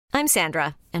I'm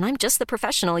Sandra, and I'm just the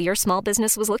professional your small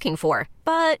business was looking for.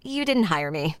 But you didn't hire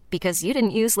me because you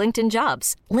didn't use LinkedIn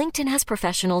Jobs. LinkedIn has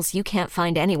professionals you can't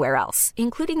find anywhere else,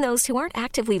 including those who aren't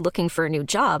actively looking for a new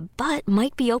job, but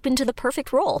might be open to the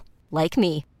perfect role, like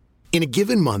me. In a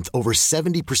given month, over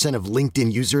 70% of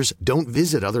LinkedIn users don't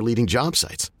visit other leading job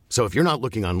sites. So if you're not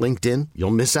looking on LinkedIn,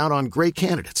 you'll miss out on great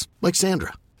candidates like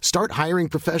Sandra. Start hiring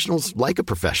professionals like a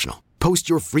professional. Post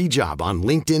your free job on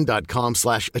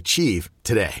linkedin.com/achieve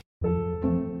today.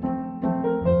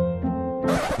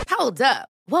 Hold up.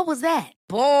 What was that?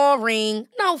 Boring.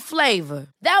 No flavor.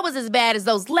 That was as bad as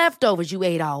those leftovers you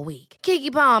ate all week.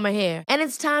 Keke Palmer here. And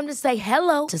it's time to say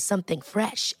hello to something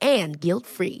fresh and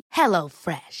guilt-free. Hello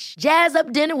Fresh. Jazz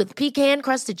up dinner with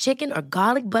pecan-crusted chicken or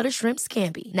garlic butter shrimp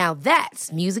scampi. Now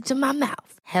that's music to my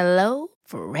mouth. Hello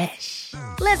Fresh.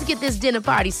 Let's get this dinner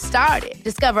party started.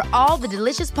 Discover all the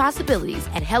delicious possibilities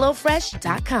at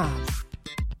hellofresh.com.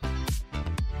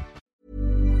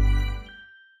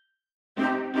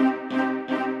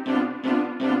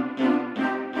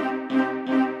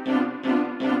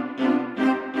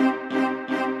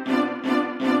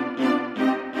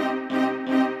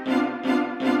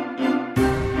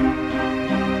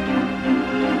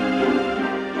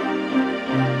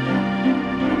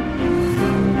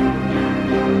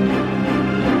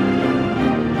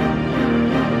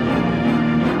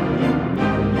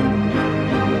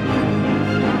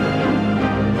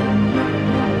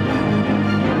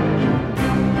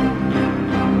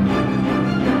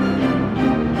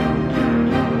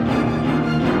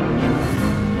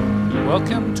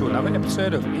 Welcome to another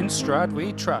episode of In Stride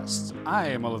We Trust. I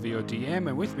am Oliver, your DM,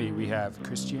 and with me we have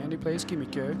Christian, who plays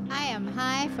Kimiko. I am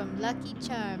High from Lucky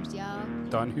Charms, y'all.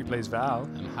 Don, who plays Val.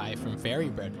 I'm High from Fairy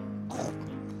Bread.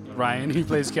 Ryan, who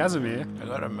plays Casimir. I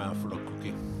got a mouthful of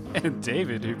cookie. And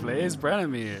David, who plays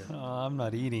Branimir. Oh, I'm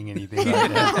not eating anything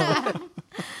right now.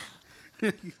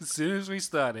 As soon as we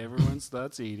start, everyone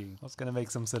starts eating. I was going to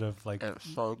make some sort of like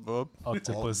It's so good.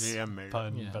 octopus Oh, yeah, mate.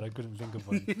 pun, Yeah. but I couldn't think of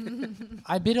one.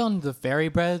 I bit on the Fairy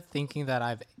Bread thinking that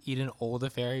I've eaten all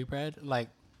the Fairy Bread. Like,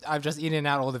 I've just eaten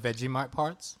out all the Vegemite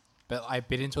parts, but I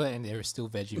bit into it and there was still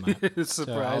Vegemite. Surprise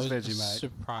so I was Vegemite.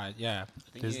 Surprised, yeah.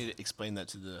 I think you need to explain that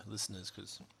to the listeners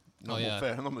because normally yeah.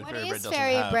 Fairy What Bread is doesn't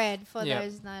fairy have. bread for Yeah.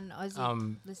 those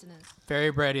non-Aussie listeners? Fairy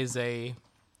Bread is a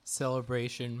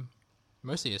celebration,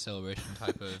 mostly a celebration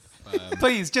type of...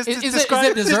 Please, just, Is it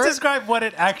describe, dessert? just describe what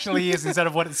it actually is instead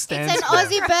of what it stands It's an for.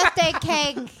 Aussie birthday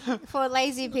cake for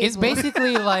lazy people. It's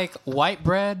basically like white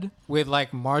bread with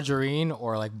like margarine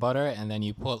or like butter, and then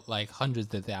you put like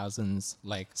hundreds of thousands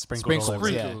like Sprinkled all over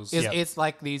Yeah. it. Sprinkles. It's, Yep. it's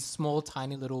like these small,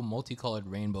 tiny little multicolored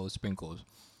rainbow sprinkles,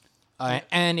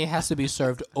 and it has to be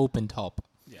served open top.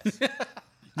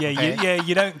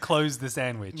 You don't close the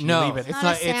sandwich. You No, leave it. It's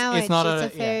not a sandwich. It's not a yeah.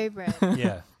 fairy bread.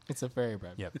 Yeah, It's a fairy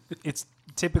bread. yep. It's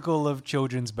typical of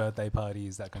children's birthday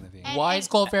parties, that kind of thing. And- Why it's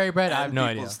called fairy bread? I have no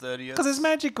idea. People's 30th. Because it's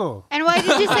magical. And why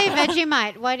did you say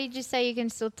Vegemite? Why did you say you can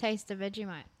still taste the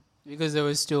Vegemite? Because there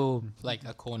was still like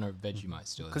a corner of Vegemite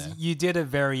still Because there. you did a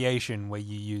variation where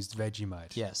you used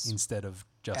Vegemite Yes. instead of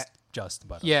just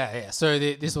butter. Yeah. So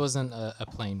this wasn't a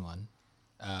plain one.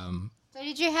 So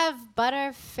did you have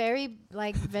butter fairy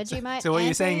like Vegemite? So what and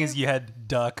you're saying fairy- is you had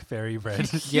dark fairy bread.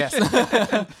 Yes.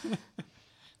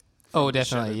 Oh,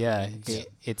 definitely. Yeah.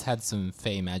 It's had some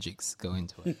fey magics go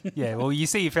into it. Yeah, well, you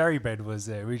see, fairy bread was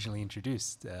originally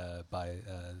introduced by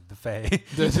the Fae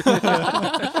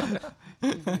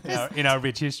in our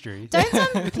rich history. Don't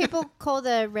some people call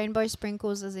the rainbow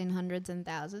sprinkles as in hundreds and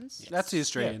thousands? That's the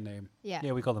Australian name. Yeah.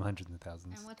 Yeah, we call them hundreds and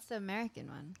thousands. And what's the American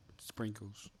one?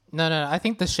 Sprinkles. No. I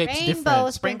think the shape's Rainbow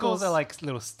different. Sprinkles are like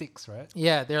little sticks, right?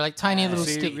 Yeah, they're like tiny little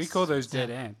See, sticks. we call those dead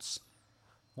ants.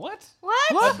 What?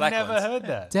 What? I've Black never ones. heard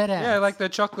that. dead ants. Yeah, like the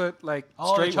chocolate, like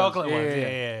Oh, straight the chocolate ones. ones.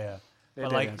 Yeah. They're But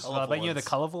dead like, ants. but you know the ones.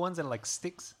 colorful ones and like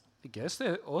sticks. I guess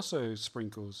they're also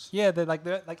sprinkles. Yeah, they're like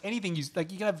anything you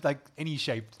like. You can have like any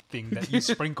shaped thing that you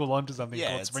sprinkle onto something Yeah,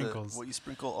 called it's sprinkles. what you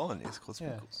sprinkle on is called Yeah.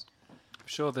 sprinkles. I'm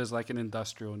sure there's like an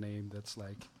industrial name that's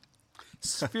like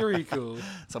spherical.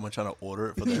 Someone trying to order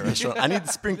it for their restaurant. I need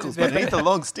the sprinkles, but I need the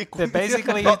long stick They're ones.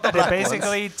 basically Not the they're black ones.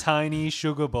 basically tiny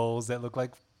sugar balls that look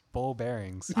like ball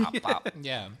bearings.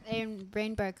 Yeah. They're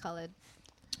rainbow colored.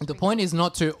 The point is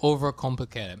not to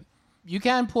overcomplicate it. You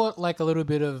can put like a little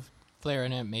bit of flair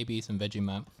in it, maybe some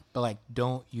Vegemite, but like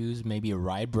don't use maybe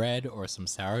rye bread or some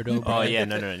sourdough bread. Oh yeah,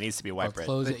 no, it needs to be Or white bread.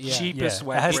 close The it. Yeah. cheapest It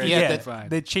white has bread to- you yeah, can the- find.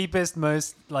 The cheapest,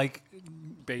 most like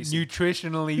basic.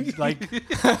 nutritionally like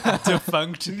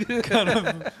defunct kind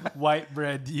of white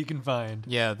bread you can find.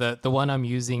 Yeah, the one I'm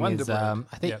using Wonder is Bread.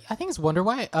 I think it's Wonder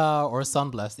White or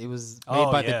Sunblessed. It was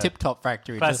made by the Tip Top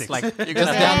factory, Classics. just like You're just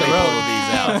gonna down the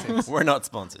road. pull these out. We're not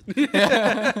sponsored.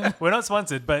 We're not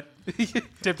sponsored, but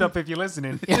Tip Top if you're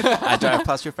listening. I drive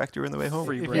past your factory on the way home.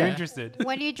 Free If bread. you're interested.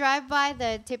 When you drive by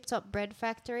the Tip Top Bread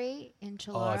Factory in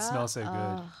Chullora, it smells so good.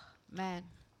 Oh, man.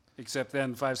 Except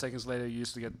then 5 seconds later, you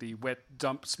used to get the wet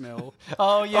dump smell.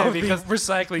 Oh yeah, of the because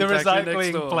recycling the factory next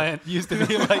recycling door. plant used to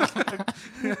be like a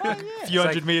few It's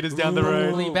hundred like, meters down the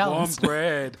road. Ooh. Warm balanced.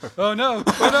 bread. Oh no!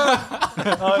 Oh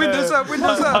no! Oh, Windows no. up!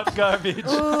 Windows up! Hot garbage.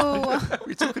 Ooh.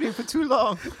 We took it in for too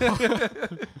long.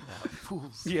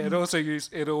 Yeah,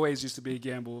 it always used to be a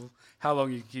gamble of how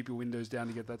long you can keep your windows down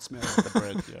to get that smell. The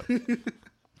bread,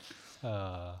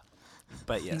 yeah.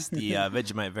 But yes, the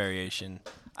Vegemite variation.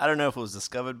 I don't know if it was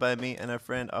discovered by me and a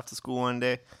friend after school one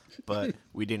day, but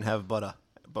we didn't have butter,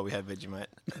 but we had Vegemite,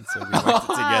 and so we worked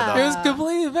it It together. was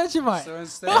completely Vegemite. So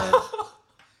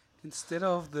instead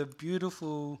of the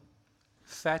beautiful,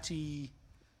 fatty,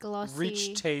 Glossy.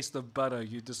 rich taste of butter,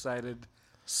 you decided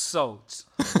salt.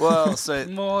 Well, so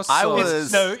More I salt.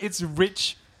 was. No, it's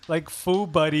rich, like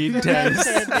full-bodied taste.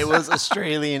 It was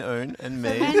Australian owned and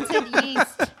made Fermented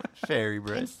yeast fairy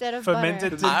bread, instead of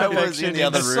Fermented butter. I was perfection. in the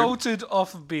other room, Salted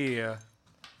off beer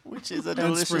which is a and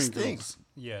delicious thing. sprinkles.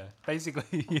 Yeah,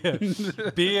 basically, yeah.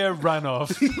 Beer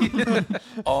runoff.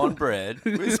 On bread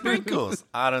with sprinkles.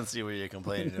 I don't see what you're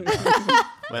complaining about.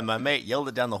 When my mate yelled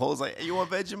it down the hall, he was like, hey, you want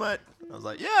Vegemite? I was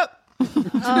like, yep.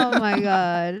 Oh my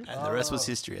god. And the rest was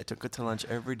history. I took it to lunch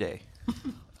every day.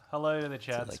 Hello to the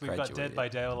chats. they We've got Dead graduated. by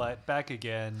Daylight back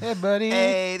again. Hey, buddy.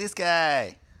 Hey, this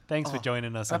guy. Thanks for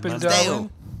joining us on Up and Monday.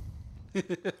 down.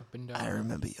 I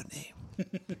remember your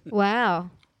name. Wow.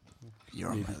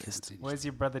 You're on my list. Where's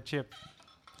your brother Chip?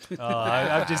 Oh,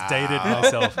 I've just dated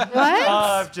myself. What?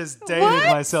 I've just dated What?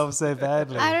 myself so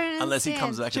badly. I don't understand. Unless he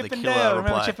comes back Chip with a and killer Dale. Remember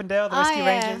reply. Chip and Dale, the Oh, Rescue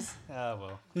yeah. Rangers? Oh,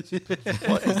 well.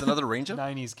 What, is another ranger?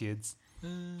 90s kids. All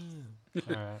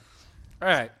right. All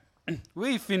right.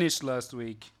 We finished last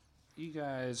week. You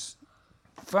guys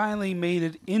finally made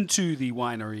it into the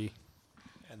winery,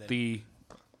 the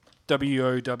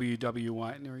WOWW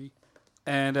winery,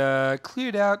 and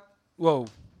cleared out. Well,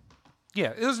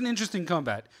 yeah, it was an interesting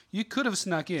combat. You could have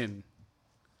snuck in.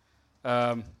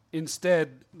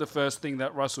 Instead, the first thing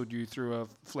that rustled you threw a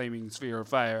flaming sphere of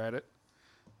fire at it.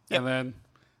 And then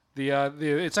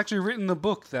it's actually written in the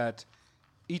book that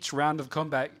each round of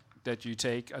combat that you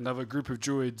take, another group of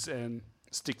druids and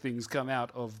stick things come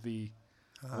out of the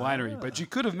winery. But you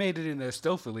could have made it in there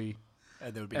stealthily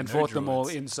And there would be and no fought them all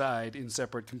druids. inside in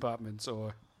separate compartments.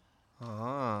 Or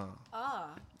Oh.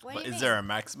 What But do you is mean? there a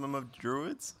maximum of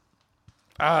druids?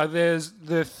 there's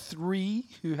the 3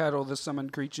 who had all the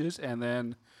summoned creatures, and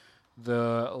then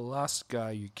the last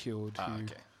guy you killed. Ah, who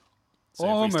okay. So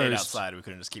if we stayed almost- outside, we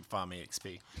couldn't just keep farming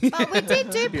XP. But we did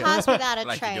do Pass Without a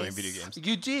like Trace. you do in video games.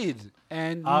 You did,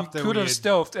 and After you could we have had-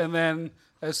 stealthed, and then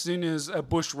as soon as a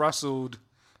bush rustled,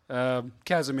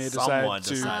 Casimir Someone decided to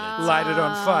decided. light it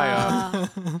on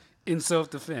fire in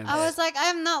self-defense. I was like,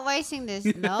 I'm not wasting this.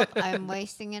 Nope, I'm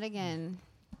wasting it again.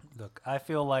 Look, I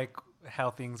feel like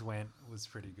how things went was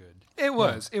pretty good. It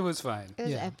was fine. It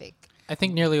was Yeah. epic. I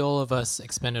think nearly all of us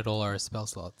expended all our spell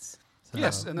slots. So,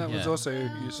 Yes, and that was yeah. also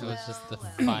It useful. was just the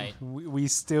fight. We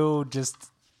still just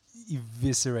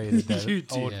eviscerated that You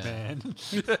did. old Yeah. man.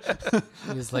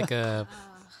 He was like a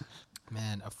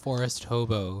forest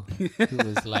hobo who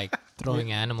was like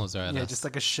throwing animals at Yeah, us. just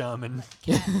like a shaman.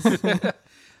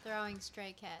 Throwing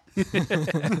stray cats.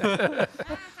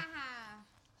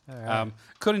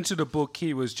 According to the book,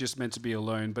 he was just meant to be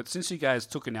alone, but since you guys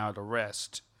took an hour to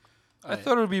rest, I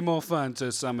thought it would be more fun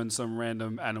to summon some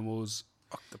random animals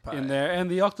Octopi. in there, and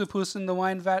the octopus in the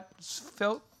wine vat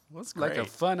felt That's like a great.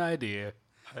 fun idea.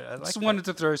 I like Just that. wanted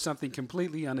to throw something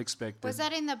completely unexpected. Was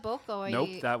that in the book or were Nope,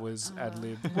 you? that was ad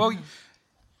lib. Well,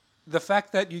 the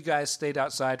fact that you guys stayed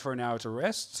outside for an hour to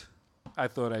rest, I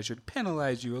thought I should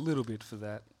penalize you a little bit for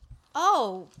that.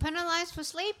 Oh, penalized for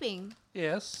sleeping.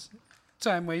 Yes,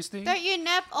 time wasting. Don't you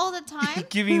nap all the time?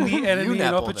 Giving the enemy nap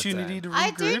an all the opportunity to regroup.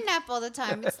 I do nap all the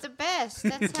time. It's the best.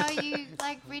 That's how you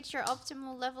like reach your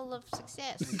optimal level of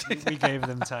success. We gave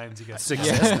them time to get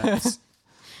Success naps.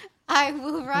 I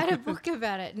will write a book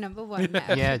about it. Number 1,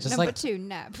 nap. Yeah, just Number like- 2,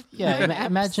 nap. Yeah, No naps.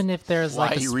 imagine if there's Why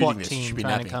like are a you reading SWAT this? You team should be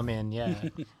trying to napping. come in. Yeah.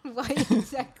 Why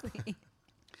exactly?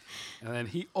 And then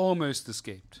he almost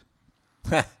escaped.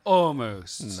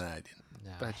 Almost. Nah, I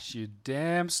didn't. But you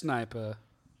damn sniper.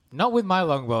 Not with my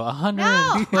longbow. No,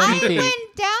 120 I feet.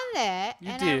 went down there You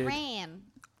and did. I ran.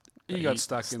 He got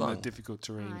stuck in the slung. difficult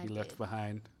terrain I he left did.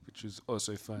 behind, which was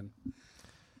also fun.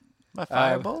 My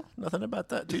fireball? Nothing about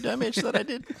that 2 damage that I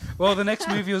did. Well, the next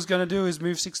move he was going to do is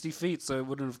move 60 feet, so it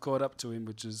wouldn't have caught up to him,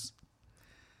 which is,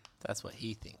 That's what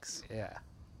he thinks. yeah.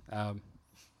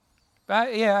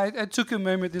 But yeah, I took a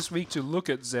moment this week to look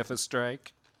at Zephyr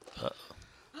Strike.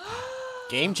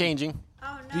 Game changing.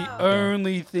 Oh no. The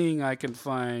only thing I can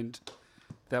find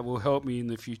that will help me in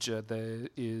the future there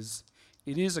is,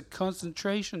 it is a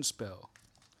concentration spell.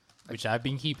 Which I've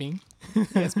been keeping.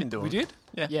 It's been doing. We did?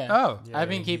 Yeah. Oh. I've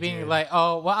been you keeping did.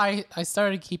 I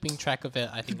started keeping track of it.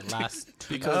 I think last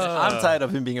Because I'm tired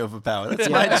of him being overpowered. That's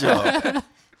my job.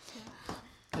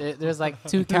 there's like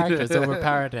 2 characters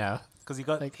overpowered now. Because he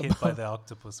got Like hit by the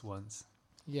octopus once.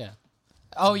 Yeah.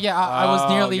 Oh yeah, I was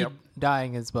nearly yep.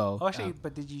 dying as well. Oh, actually,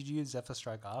 but did you use Zephyr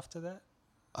Strike after that?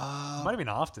 Might have been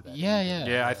after that. Yeah.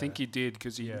 Yeah, I think he did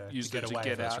because he Yeah, used to it get to away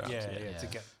get from out. us, Yeah. to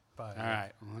get by. All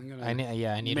right. Well, I'm gonna I need to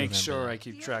make remember sure that. I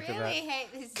keep You track really of that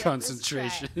hate this Zephyr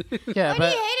concentration. Strike. Yeah, Why do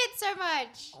but you hate it so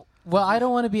much? well, I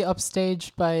don't want to be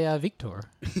upstaged by Victor.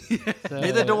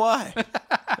 Neither do I.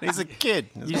 He's a kid.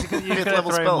 You could Fifth throw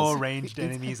level spells. more ranged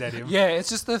enemies at him. Yeah, it's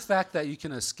just the fact that you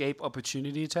can escape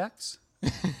opportunity attacks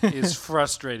is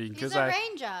frustrating He's because a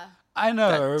ranger. I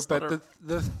know, That's but not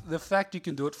the fact you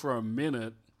can do it for a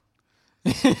minute,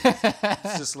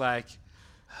 it's just like.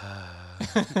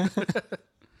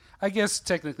 I guess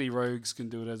technically rogues can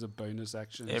do it as a bonus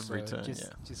action. Every so- turn.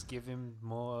 Just give him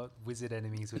more wizard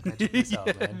enemies with magic missile,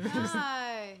 man. Just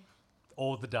No.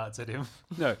 all the darts at him.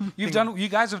 No, you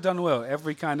guys have done well.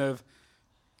 Every kind of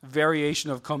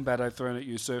variation of combat I've thrown at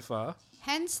you so far.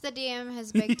 Hence, the DM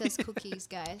has baked us cookies,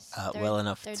 guys. Well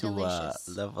enough they're to delicious.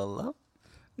 level up.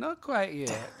 Not quite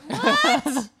yet.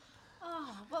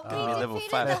 Oh, but Give me we level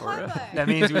defeated 5 the for it. hobo. That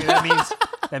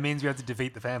means we have to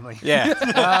defeat the family. Yeah.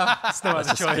 It's no other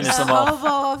Just choice. finish them off.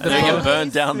 Hobo of Then we can families. burn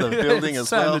down the building as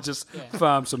Time well. to just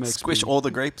farm some XP. Squish all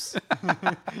the grapes.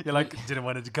 You're like, didn't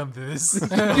want it to come to this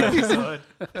episode.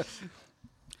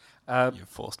 You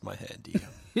forced my hand,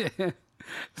 DM.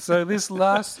 So this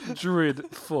last druid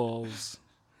falls,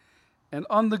 and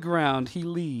on the ground he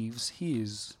leaves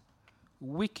his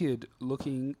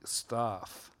wicked-looking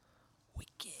staff.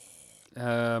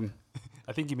 Wicked.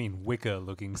 I think you mean wicker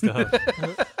looking stuff.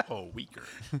 Oh, weaker.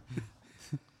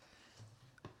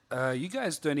 You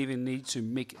guys don't even need to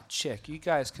make a check. You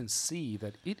guys can see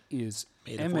that it is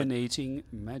Made of wood. emanating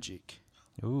magic.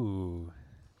 Ooh.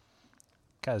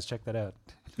 Guys, check that out.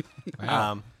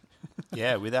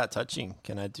 Yeah, without touching,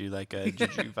 can I do like a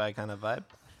Jujutsu kind of vibe?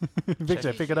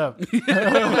 Victor, pick it up.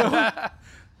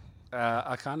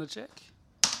 Arcana check.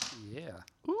 Yeah.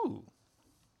 Ooh.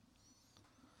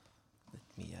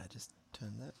 Let me just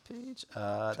turn that page.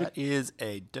 That is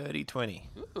a dirty 20.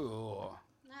 Ooh,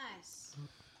 Nice.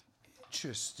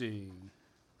 interesting.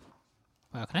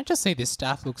 Wow, can I just say this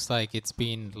staff looks like it's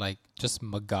been like just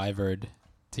MacGyvered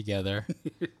together.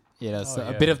 So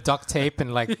a yeah. bit of duct tape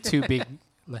and like 2 big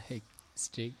like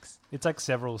sticks. It's like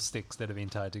several sticks that have been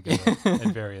tied together at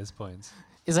various points.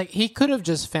 It's like he could have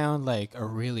just found like a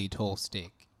really tall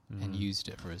stick and used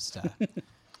it for his staff. But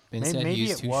instead he Maybe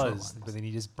used it 2 short was, ones. but then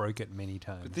he just broke it many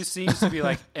times. But this seems to be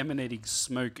like emanating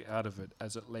smoke out of it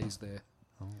as it lays there.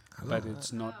 But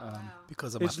it's not.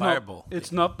 Because of my It's fireball. not.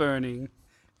 It's not burning.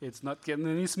 It's not getting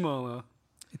any smaller.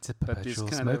 It's a But this perpetual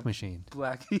kind smoke of machine.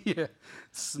 Black,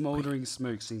 smoldering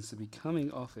smoke seems to be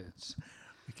coming off it.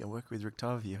 We can work with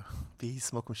Rictavio. Be his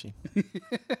smoke machine.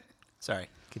 Sorry.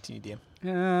 Continue,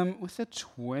 DM. With a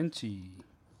 20,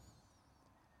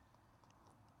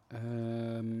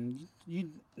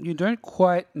 you don't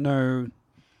quite know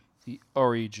the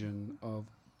origin of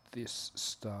this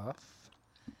stuff,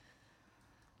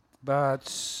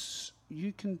 but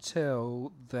you can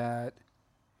tell that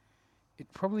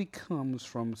it probably comes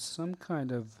from some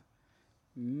kind of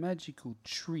magical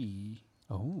tree.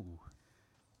 Oh.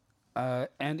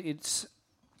 And it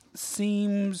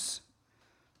seems,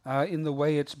 in the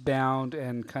way it's bound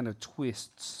and kind of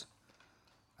twists,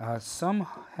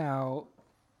 somehow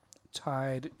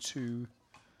tied to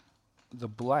the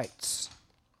blights,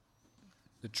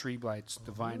 the tree blights,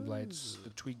 the vine blights, the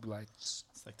twig blights.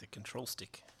 It's like the control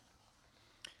stick.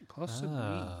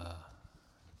 Possibly.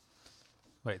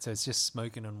 Wait, so it's just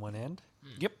smoking on one end?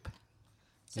 Yep.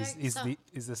 So,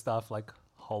 Is the staff like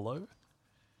hollow?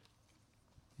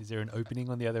 Is there an opening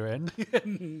on the other end?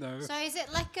 No. so is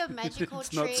it like a magical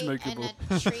It's not tree smokable.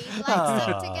 and a tree like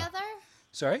stuck together?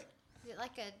 Sorry? Is it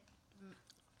like a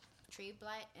tree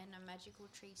blight and a magical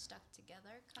tree stuck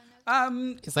together, kind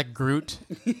of. It's like Groot.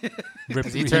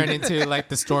 Does he turn into like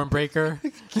the Stormbreaker?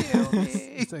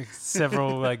 It's like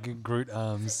several like Groot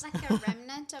arms. Like a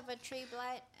remnant of a tree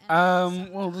blight.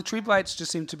 And Well, the tree blights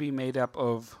just seem to be made up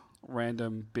of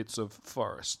random bits of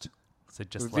forest. So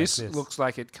just like This this. looks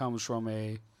like it comes from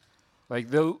there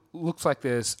looks like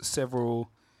there's several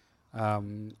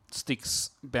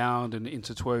sticks bound and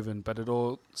interwoven, but it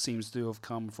all seems to have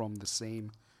come from the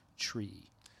same tree.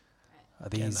 Are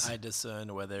Can these I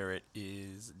discern whether it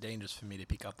is dangerous for me to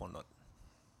pick up or not?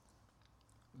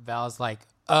 Val's like,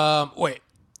 wait.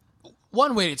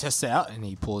 One way to test it out, and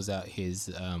he pulls out his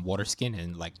water skin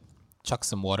and like chucks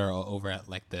some water over at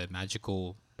like the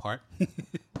magical part,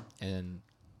 and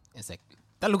it's like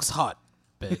that looks hot,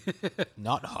 but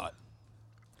not hot.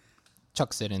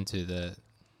 Chucks it into the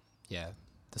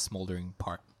smoldering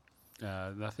part.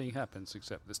 Nothing happens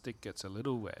except the stick gets a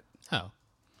little wet. Oh,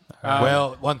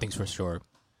 well, one thing's for sure,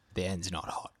 the end's not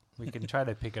hot. we can try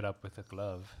to pick it up with a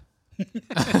glove.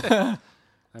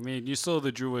 I mean, you saw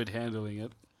the druid handling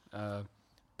it.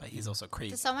 But he's also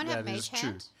crazy. Does someone have That is mage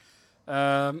true.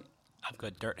 hand? I've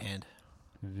got dirt hand.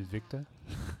 Victor?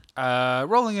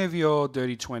 Rolling over your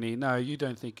dirty 20. No, you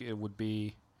don't think it would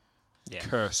be Yeah,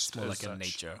 cursed. it's more as like a such.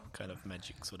 nature kind of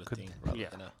magic sort of Could- thing, rather yeah.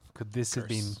 than a Could this have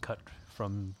been Curse. cut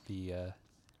from the... are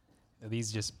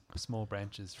these just small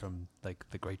branches from like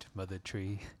the great mother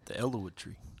tree? the Elderwood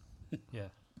tree. Yeah.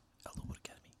 Elderwood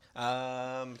Academy.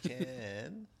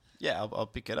 Yeah, I'll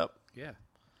pick it up Yeah.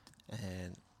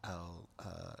 and I'll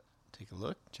take a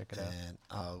look. Check it out. And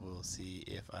I will see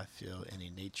if I feel any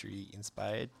nature-y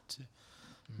inspired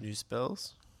new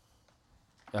spells.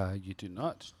 You do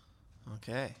not.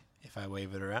 Okay. If I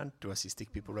wave it around, do I see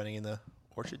stick people running in the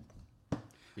orchard?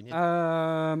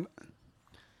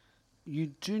 You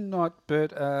do not,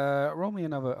 but roll me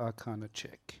another Arcana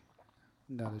check.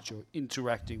 Now that you're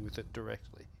interacting with it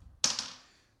directly.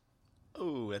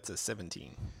 Oh, that's a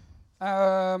 17.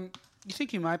 You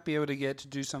think you might be able to get to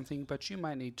do something, but you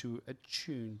might need to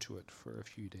attune to it for a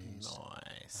few days.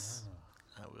 Nice.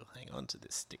 I will hang on to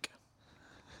this stick.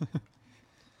 I'm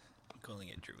calling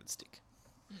it druid stick.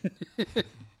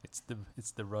 It's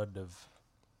the rod of...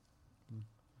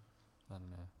 I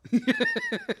don't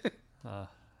know.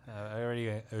 I already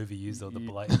overused all the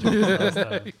blight jokes last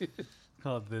time. I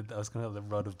was going to have the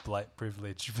rod of blight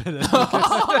privilege, but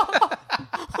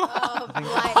Oh,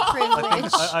 blight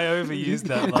privilege. I overused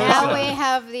that last Now time. we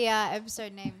have the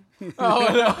episode name.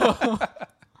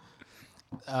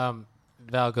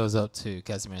 Val goes up to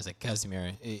Casimir and is like,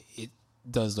 Casimir, it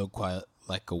does look quite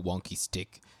like a wonky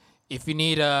stick. If you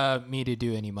need me to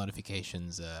do any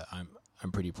modifications,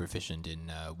 I'm pretty proficient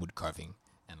in wood carving,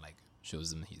 and like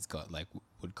shows him he's got like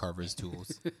wood carver's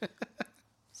tools.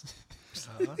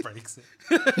 Breaks it.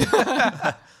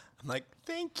 I'm like,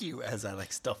 thank you, as I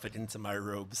like stuff it into my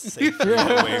robes safely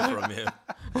away from him,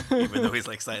 even though he's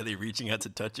like slightly reaching out to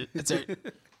touch it. It's a,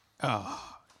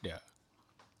 oh yeah.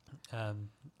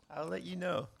 I'll let you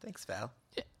know. Thanks, Val.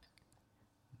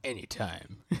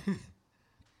 Anytime.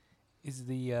 Is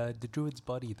the druid's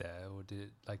body there, or did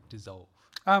it like dissolve?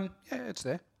 Yeah, it's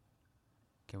there.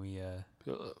 Can we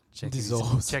Ugh.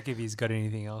 check if he's got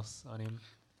anything else on him?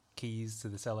 Keys to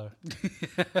the cellar,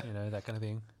 that kind of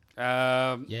thing.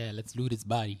 Yeah, let's loot his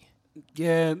body.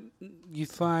 Yeah, you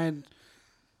find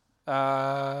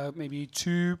maybe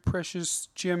 2 precious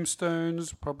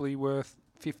gemstones, probably worth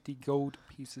 50 gold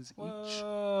pieces each.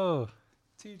 Whoa!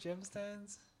 2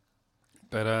 gemstones.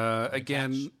 But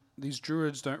again, these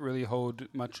druids don't really hold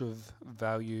much of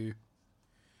value.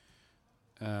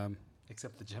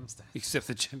 Except the gemstones. Except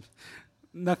the gem.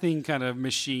 Nothing kind of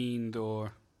machined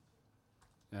or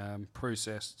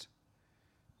processed.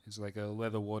 It's like a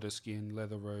leather water skin,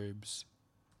 leather robes.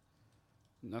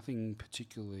 Nothing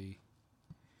particularly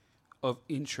of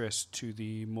interest to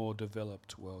the more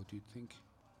developed world, you'd think.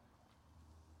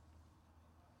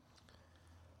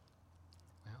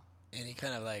 Any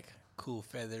kind of like cool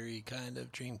feathery kind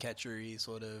of dream catchery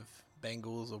sort of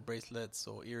bangles or bracelets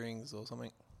or earrings or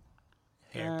something?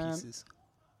 Hair pieces.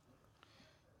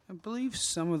 I believe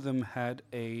some of them had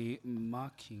a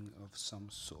marking of some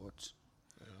sort,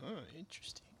 Oh,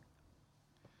 interesting.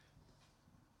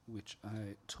 which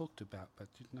I talked about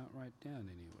but did not write down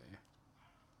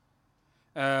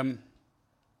anywhere.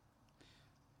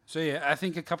 So yeah, I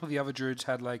think a couple of the other druids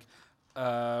had like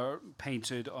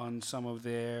painted on some of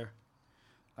their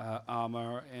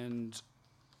armor and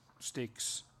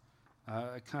sticks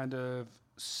a kind of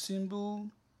symbol,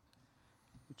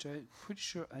 which I'm pretty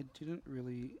sure I didn't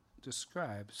really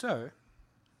describe. So,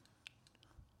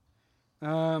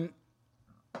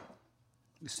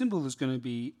 The symbol is going to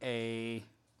be a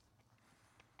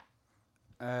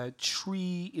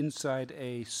tree inside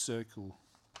a circle.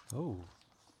 Oh,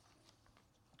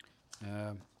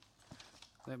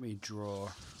 Let me draw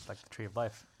it's like the tree of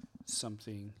life.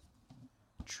 something.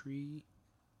 Tree.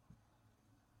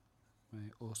 My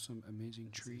awesome, amazing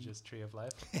This tree. is just tree of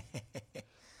life.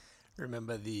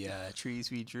 Remember the trees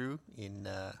we drew in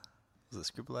was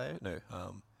it Scribbler? No,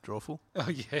 Drawful. Oh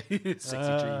yeah, sexy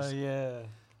trees. Yeah.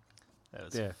 That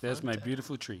was Yeah, there's fun my time.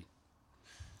 beautiful tree.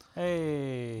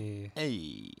 Hey,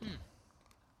 Hey,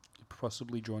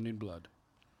 Possibly drawn in blood.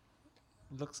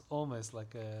 looks almost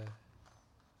like a.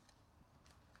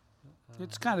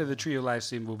 It's kind of the tree of life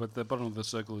symbol, but the bottom of the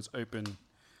circle is open,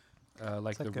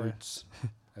 like It's the like a- roots.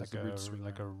 As the roots swing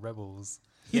like a around. rebels.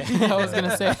 Yeah, I was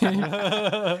gonna say.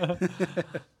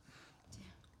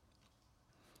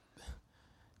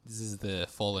 This is the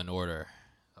fallen order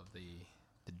of the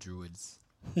druids.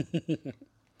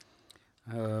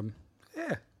 Yeah.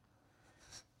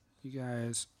 You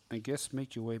guys, I guess,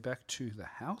 make your way back to the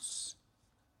house.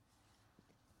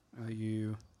 Are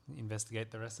you?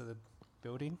 Investigate the rest of the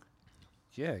building.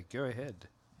 Yeah, go ahead.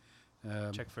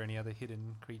 Check for any other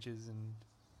hidden creatures and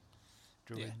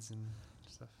druids and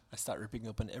stuff. I start ripping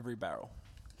open every barrel.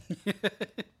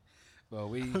 Well,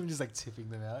 we I'm just like tipping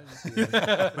them out. Just be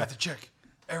like, we have to check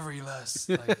every last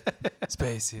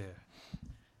space here.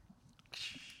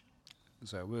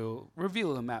 so we'll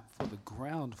reveal a map for the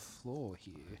ground floor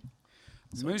here.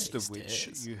 So Most of many which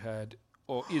stairs. you had,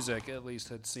 or Isaac at least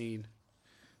had seen,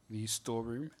 the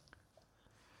storeroom.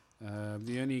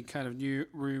 The only kind of new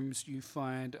rooms you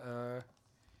find are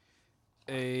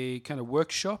a kind of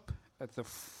workshop at the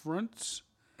front,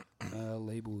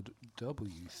 labeled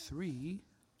W3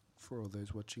 for all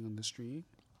those watching on the stream.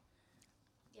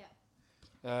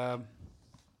 Yeah.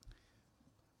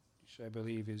 Which I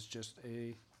believe is just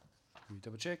a. Let me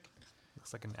double check.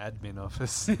 Looks like an admin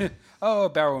office. Oh, a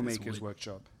barrel There's maker's wood.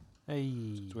 workshop. Hey.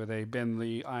 It's where they bend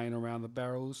the iron around the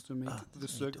barrels to make the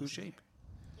circle shape.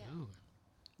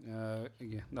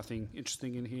 Again, nothing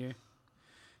interesting in here.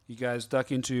 You guys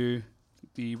duck into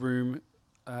the room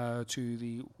to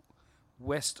the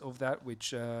west of that,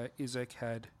 which Isaac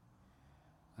had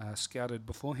scouted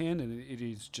beforehand, and it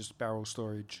is just barrel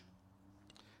storage.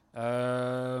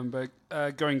 But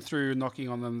going through and knocking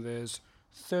on them, there's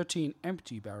 13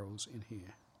 empty barrels in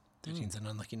here. 13's an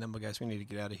unlucky number, guys. We need to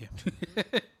get out of here.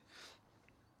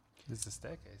 There's a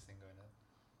staircase thing going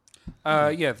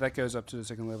up. Yeah, that goes up to the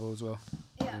second level as well.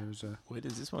 Yeah. There's Where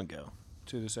does this one go?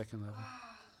 to the second level.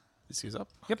 This goes up?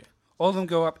 Yep. All of them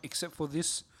go up except for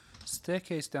this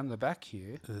staircase down the back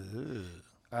here,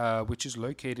 which is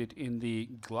located in the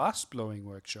glass blowing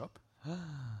workshop.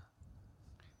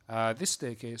 This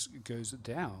staircase goes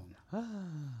down.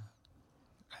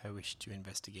 I wish to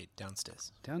investigate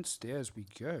downstairs. Downstairs we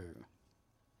go.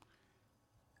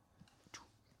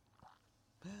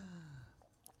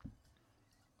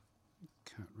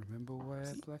 Can't remember why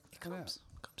I blacked that out.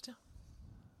 Comes down.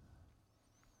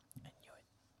 I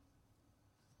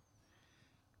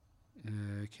knew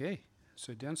it. Okay,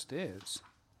 so downstairs,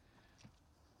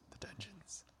 The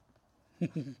dungeons.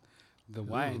 the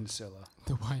wine cellar.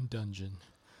 The wine dungeon.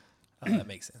 Oh, that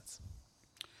makes sense.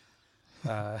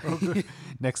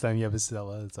 Next time you have a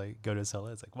cellar, it's like, go to a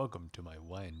cellar, it's like, welcome to my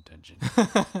wine dungeon.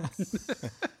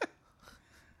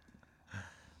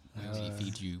 We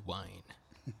feed you wine.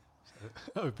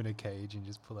 Open a cage and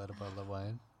just pull out a bottle of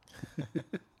wine.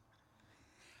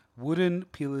 Wooden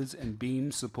pillars and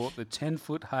beams support the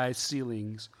 10-foot high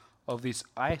ceilings of this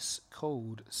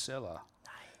ice-cold cellar,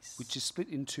 which is split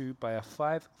into by a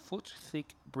 5-foot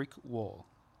thick brick wall.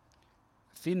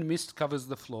 Thin mist covers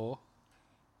the floor.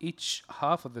 Each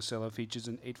half of the cellar features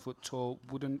an 8-foot tall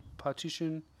wooden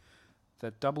partition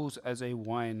that doubles as a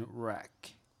wine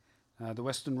rack. The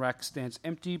western rack stands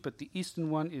empty, but the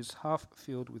eastern one is half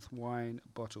filled with wine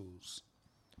bottles.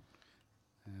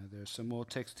 There's some more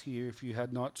text here. If you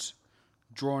had not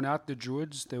drawn out the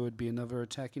druids, there would be another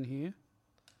attack in here.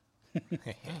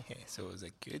 So it was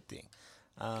a good thing.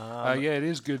 Yeah, it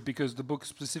is good because the book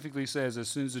specifically says as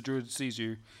soon as the druid sees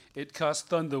you, it casts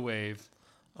Thunder Wave,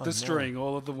 destroying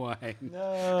all of the wine.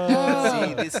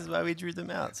 See, this is why we drew them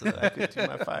out, so that I could do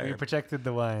my We fire. protected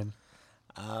the wine.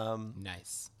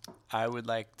 Nice. I would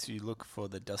like to look for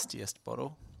the dustiest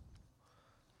bottle,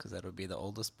 because that would be the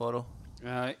oldest bottle.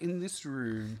 In this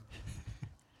room,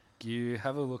 you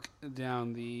have a look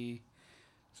down the...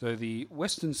 So the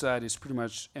western side is pretty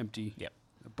much empty. Yep.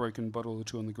 A broken bottle or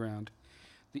two on the ground.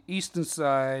 The eastern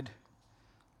side,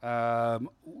 they're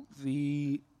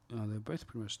both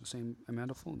pretty much the same amount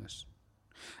of fullness.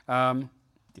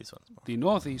 This one's more. The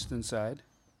northeastern side,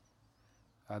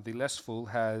 The less full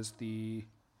has the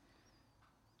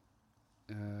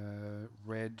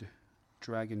red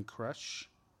Dragon Crush.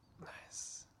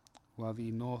 Nice. While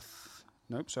the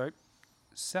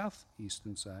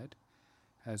southeastern side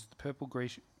has the purple grey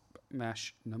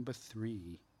mash number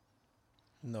 3.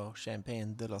 No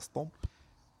champagne de la stomp.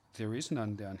 There is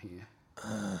none down here.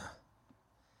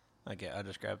 Okay, I'll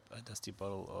just grab a dusty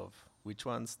bottle of which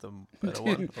one's the better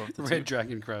one of the Red two?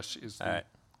 Dragon Crush is the Alright.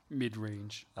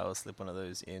 mid-range. I will slip one of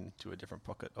those into a different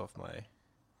pocket of my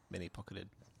mini-pocketed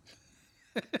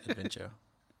adventure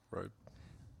robe.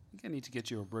 I think I need to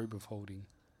get you a robe of holding.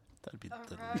 That'd be.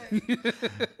 Alright.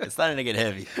 It's starting to get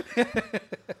heavy,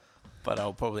 but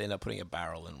I'll probably end up putting a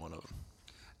barrel in one of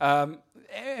them.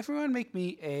 Everyone make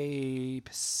me a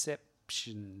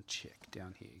perception check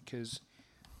down here, because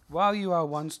while you are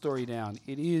 1 story down,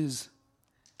 it is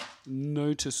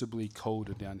noticeably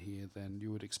colder down here than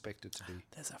you would expect it to be.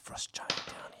 There's a frost giant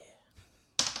down here.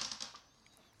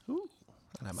 Ooh,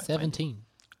 and I might find 17.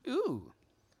 Ooh.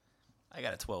 it. I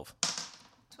got a 12.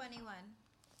 21.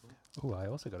 Oh, I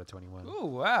also got a 21. Ooh,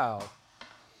 wow.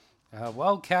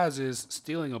 While Kaz is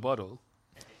stealing a bottle,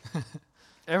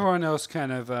 everyone else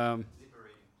kind of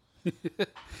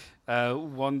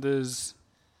wanders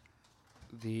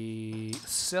the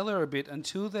cellar a bit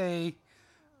until they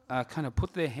kind of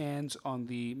put their hands on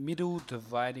the middle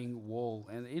dividing wall,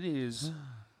 and it is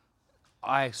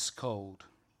ice cold.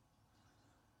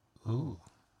 Ooh.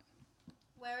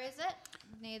 Where is it?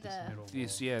 Near the.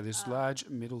 This large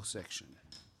middle section.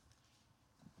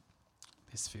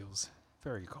 This feels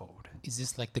very cold. Is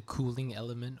this like the cooling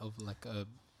element of like a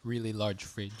really large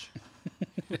fridge?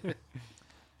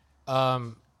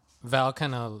 Val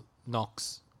kind of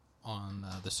knocks on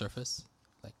the surface,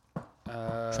 like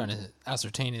trying to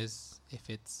ascertain if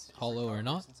it's hollow or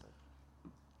not.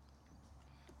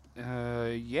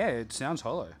 Yeah, it sounds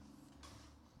hollow.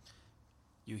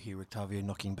 You hear Octavio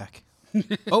knocking back.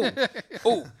 Oh,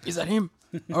 is that him?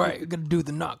 All right, we're gonna do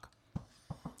the knock.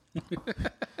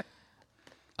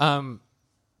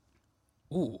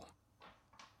 Ooh.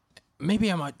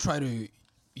 Maybe I might try to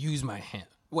use my hand.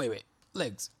 Wait,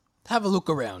 legs. Have a look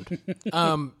around.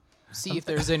 See if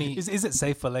there's any. Is it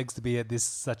safe for legs to be at this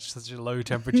such a low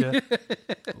temperature?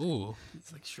 Ooh.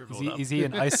 It's like shriveled up. Is he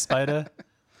an ice spider?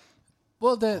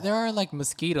 Well, there are like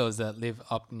mosquitoes that live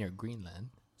up near Greenland,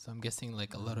 so I'm guessing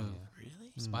like a lot of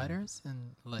spiders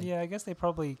and like Yeah, I guess they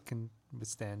probably can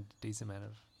withstand a decent amount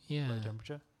of low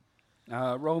temperature.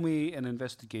 Roll me an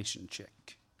investigation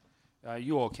check.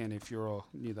 You all can if you're all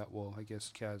near that wall. I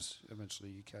guess Kaz, eventually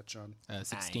you catch on.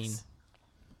 16. Nice.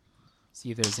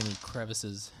 See if there's any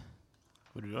crevices.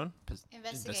 What are we doing?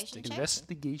 Investigation check.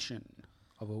 Investigation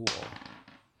of a wall.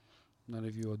 None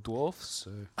of you are dwarfs,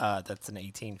 so... That's an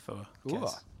 18 for Ooh.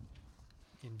 Kaz.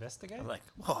 Investigate? I'm like,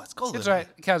 whoa, it's cold. It's right.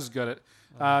 Kaz has got it.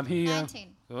 He,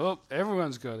 19.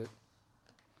 everyone's got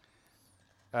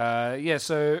it.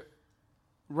 So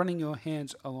running your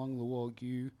hands along the wall,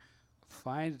 you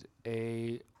find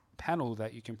a panel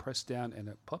that you can press down and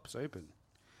it pops open.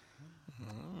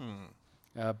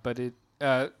 But it,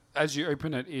 as you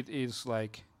open it, it is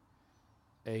like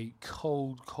a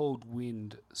cold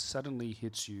wind suddenly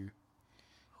hits you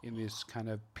in this kind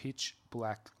of pitch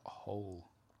black hole.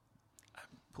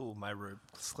 Pull my robe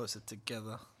closer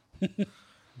together.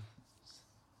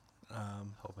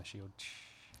 Hold my shield.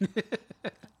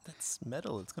 That's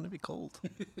metal. It's going to be cold.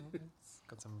 It's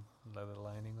got some leather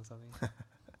lining or something. I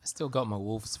still got my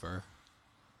wolf's fur.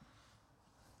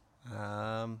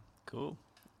 Cool.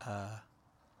 All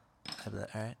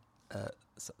right.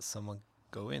 Someone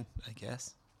go in, I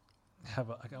guess. How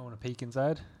about I want to peek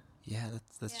inside? Yeah,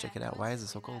 let's check it out. Why is it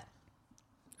so cold?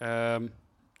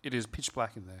 It is pitch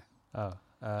black in there. Oh,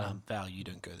 Val, you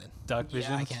don't go then. dark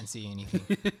vision. Yeah, I can't see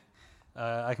anything.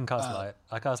 I can cast light.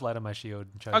 I cast light on my shield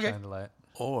and try to shine the light.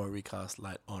 Or we cast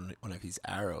light on one of his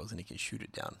arrows and he can shoot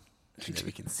it down, and then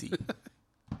we can see.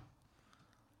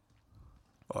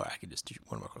 Or I could just shoot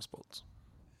one of my crossbows.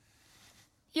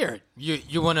 Here,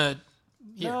 you wanna?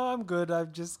 Here. No, I'm good.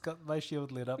 I've just got my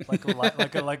shield lit up like a light,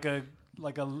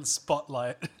 like a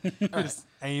spotlight, just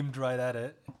aimed right at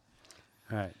it.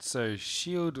 All right, so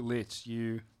shield lit,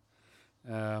 you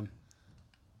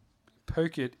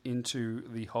poke it into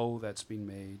the hole that's been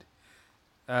made.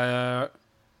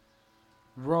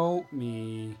 Roll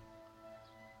me.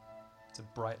 It's a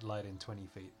bright light in 20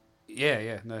 feet.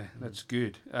 Yeah, no, that's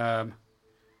good.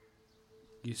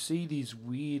 You see these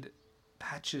weird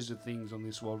patches of things on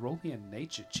this wall. Roll me a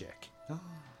nature check.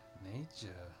 Nature.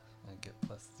 I get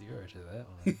 +0 to that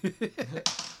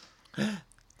one.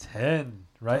 10,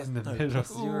 right in the middle.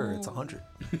 +0. It's 100.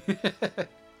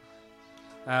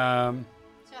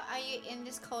 So are you in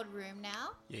this cold room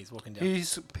now? Yeah, he's walking down.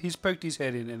 He's poked his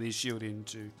head in and his shield in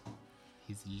to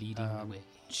He's leading the way.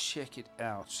 check it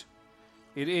out.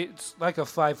 It's like a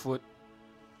 5-foot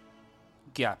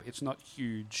gap. It's not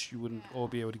huge. You wouldn't all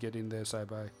be able to get in there side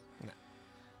by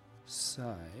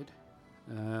side.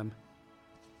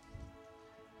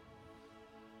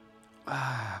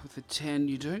 With the 10,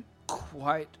 you don't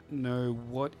quite know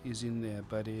what is in there,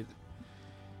 but it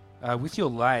with your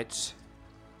light,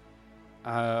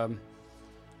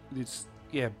 it's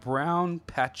brown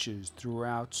patches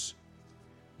throughout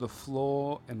the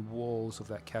floor and walls of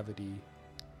that cavity.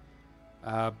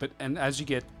 But as you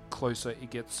get closer, it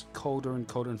gets colder and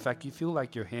colder. In fact, you feel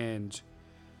like your hand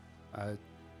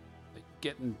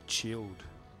getting chilled.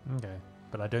 Okay.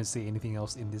 But I don't see anything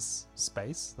else in this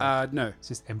space. No. It's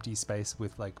just empty space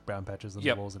with like brown patches on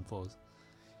Yep. the walls and floors.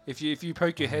 If you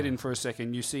poke your head in for a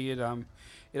second, you see it.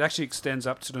 It actually extends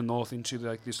up to the north into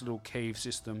like this little cave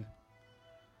system.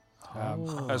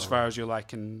 As far as your light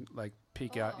can like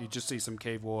peek out, you just see some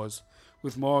cave walls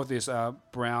with more of this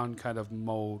brown kind of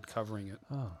mold covering it.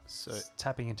 Oh, So it's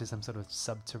tapping into some sort of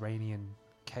subterranean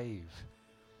cave.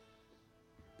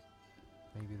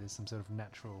 Maybe there's some sort of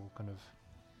natural kind of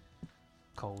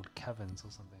cold caverns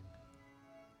or something.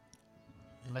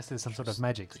 Unless there's some sort of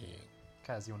magic.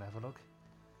 Kaz, you want to have a look?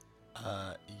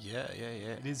 Yeah.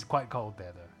 It is quite cold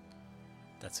there, though.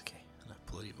 That's okay. And I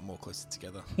pull it even more closer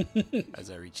together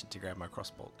as I reach in to grab my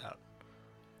crossbow out.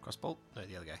 Crossbow? No,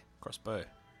 the other guy. Crossbow.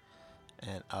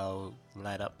 And I'll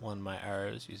light up one of my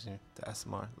arrows using the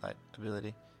Asimar light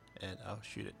ability, and I'll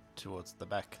shoot it towards the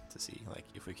back to see like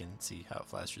if we can see how it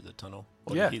flies through the tunnel.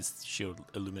 Or Yeah. did his shield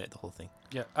illuminate the whole thing?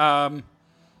 Yeah.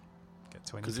 Get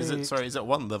 20 Because feet. is it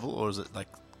one level or is it like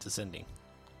descending?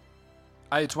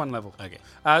 It's one level. Okay.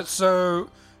 So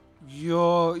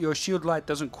your shield light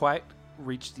doesn't quite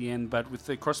reach the end, but with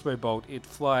the crossbow bolt, it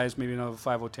flies maybe another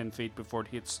 5 or 10 feet before it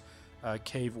hits a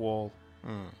cave wall.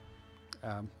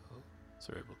 So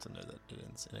we're able to know that it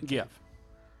ends in a cave. Yeah.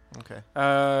 Okay.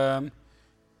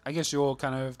 I guess you all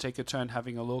kind of take a turn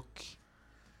having a look.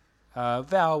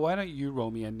 Val, why don't you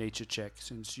roll me a nature check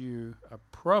since you are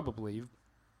probably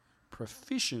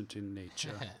proficient in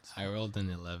nature? I rolled an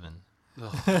 11.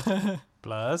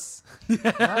 Plus.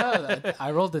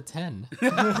 I rolled a 10.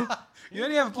 You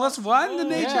only have a +1 in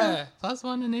nature? Yeah,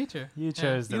 +1 in nature. You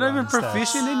chose the You're not even wrong stats.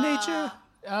 proficient in nature?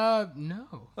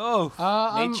 No.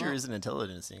 Oh. Nature is an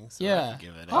intelligence thing, so I yeah. can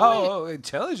give it Oh,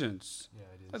 intelligence. Yeah,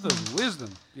 I it is. thought it was wisdom.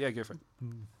 Yeah, go for it.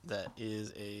 That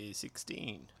is a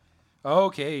 16.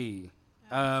 Okay.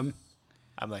 I'm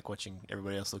like watching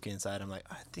everybody else look inside. I'm like,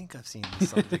 I think I've seen this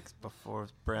something before.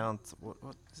 It's brown. What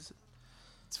is it?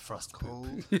 It's frost Cold.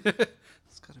 poop.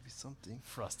 It's got to be something.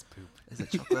 Frost poop. Is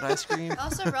it chocolate ice cream?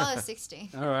 Also roll a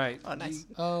 60. All right. Oh, nice.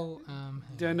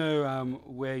 Don't know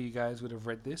where you guys would have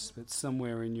read this, but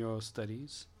somewhere in your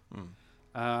studies.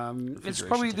 This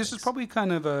is probably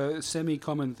kind of a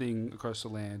semi-common thing across the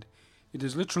land. It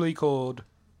is literally called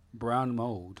brown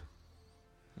mold.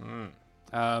 What's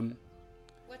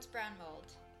brown mold?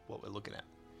 What we're looking at.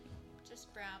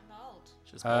 Just brown mold.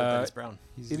 Just mold that is brown.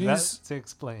 He's It about is- to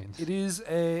explain. It is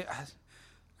a. I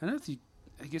don't know if you.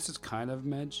 I guess it's kind of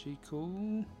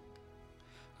magical.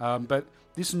 But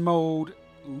this mold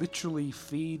literally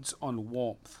feeds on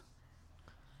warmth,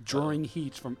 drawing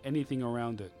heat from anything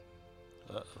around it.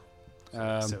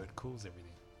 So it cools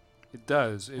everything. It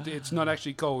does. It's not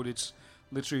actually cold. It's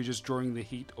literally just drawing the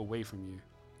heat away from you.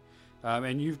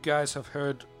 And you guys have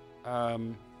heard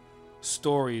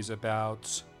stories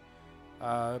about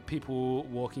people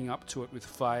walking up to it with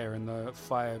fire and the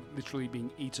fire literally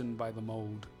being eaten by the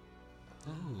mold.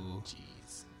 Ooh.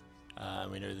 Jeez.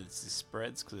 We know that this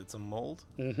spreads because it's a mold.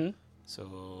 Mm-hmm.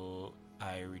 So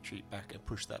I retreat back and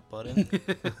push that button.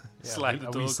 Slide the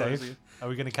Are door we closing. safe? Are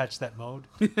we going to catch that mold?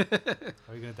 Are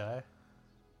we going to die?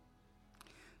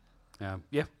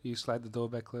 Yeah, you slide the door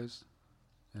back closed.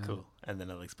 Cool. And then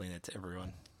I'll explain it to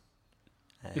everyone.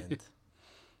 And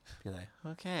be like,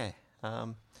 okay,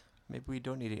 maybe we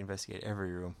don't need to investigate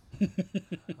every room.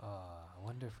 I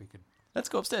wonder if we could. Let's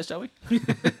go upstairs, shall we? I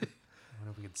wonder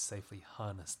if we could safely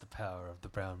harness the power of the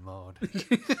brown mold.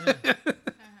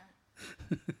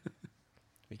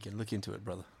 We can look into it,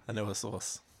 brother. I know a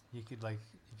source. You could if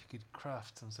you could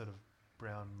craft some sort of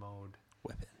brown mold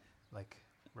Weapon.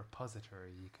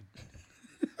 repository, you could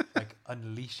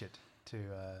unleash it to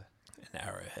An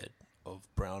arrowhead of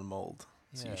brown mold.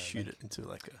 So Yeah, you shoot like- it into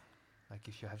like a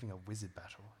if you're having a wizard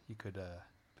battle, you could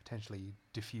potentially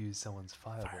diffuse someone's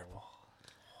fireball.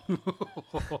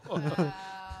 Wow.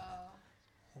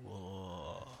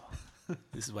 whoa.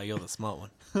 This is why you're the smart one.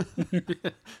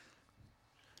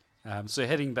 So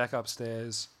heading back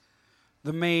upstairs,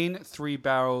 the main 3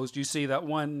 barrels, you see that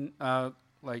one,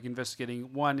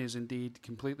 investigating, one is indeed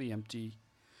completely empty,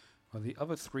 while the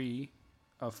other 3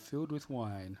 are filled with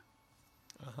wine.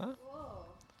 When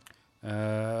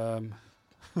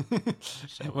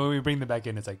we bring them back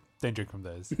in, it's like, don't drink from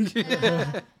those.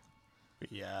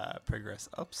 We progress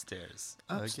upstairs.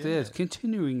 Upstairs, again.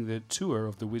 continuing the tour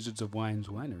of the Wizards of Wine's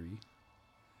winery.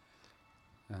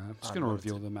 I'm just going to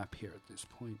reveal the map here at this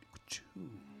point.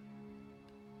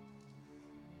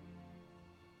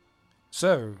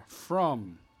 So,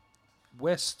 from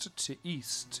west to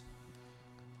east,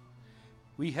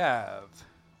 we have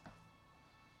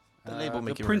The label the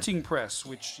making printing press,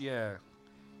 which,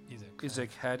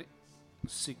 Izek had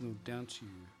signaled down to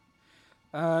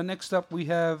you. Next up, we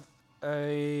have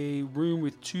a room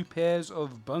with 2 pairs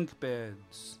of bunk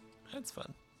beds. That's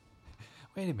fun.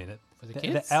 Wait a minute. For the The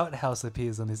kids? outhouse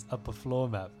appears on this upper floor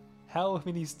map. How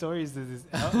many stories does this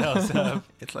outhouse have?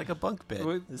 It's like a bunk bed.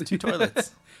 Well- There's 2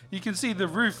 toilets. You can see the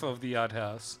roof of the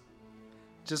outhouse,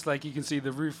 just like you can see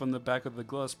the roof on the back of the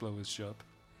glassblower's shop.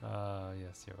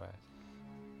 Yes, you're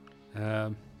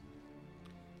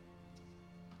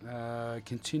right.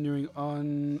 Continuing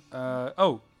on.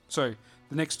 Sorry.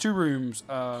 The next 2 rooms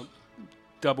are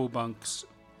double bunks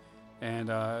and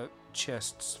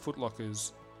chests,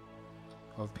 footlockers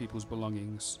of people's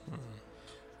belongings.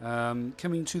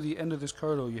 Coming to the end of this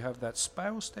corridor, you have that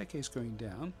spiral staircase going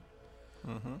down.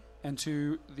 And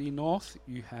to the north,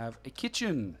 you have a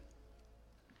kitchen.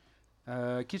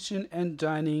 Kitchen and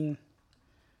dining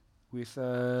with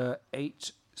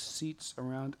 8 seats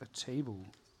around a table.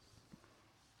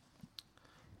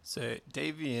 So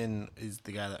Davian is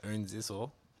the guy that owns this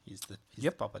all. He's the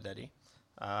Papa Daddy.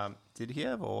 Did he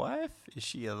have a wife? Is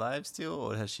she alive still,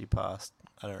 or has she passed?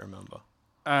 I don't remember.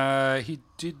 He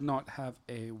did not have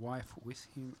a wife with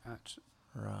him at...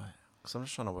 Right. Because I'm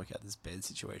just trying to work out this bed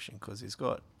situation, because he's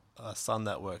got a son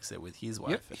that works there with his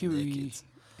wife Yep, and their kids.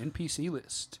 NPC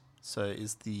list. So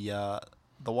is the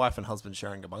wife and husband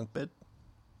sharing a bunk bed?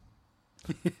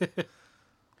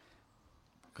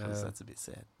 Because that's a bit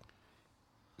sad.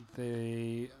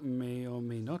 They may or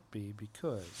may not be,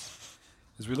 because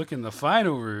as we look in the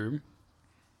final room,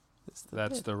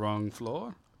 that's the wrong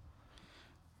floor.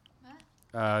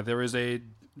 There is a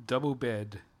double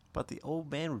bed. But the old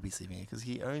man would be sleeping here because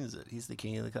he owns it. He's the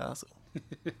king of the castle.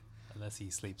 Unless he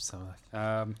sleeps somewhere,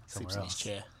 Sleeps somewhere in his else.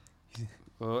 chair.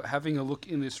 Well, having a look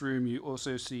in this room, you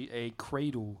also see a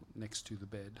cradle next to the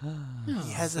bed.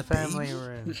 He has a family baby?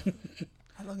 room.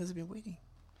 How long has he been waiting?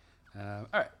 All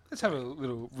right, let's have a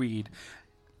little read.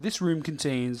 This room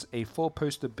contains a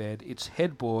 4-poster bed, its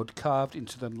headboard carved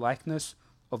into the likeness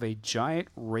of a giant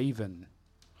raven.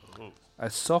 A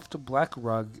soft black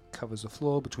rug covers the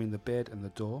floor between the bed and the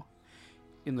door.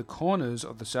 In the corners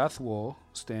of the south wall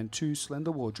stand 2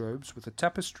 slender wardrobes with a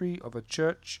tapestry of a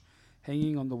church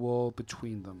hanging on the wall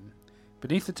between them.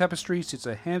 Beneath the tapestry sits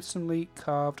a handsomely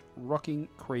carved rocking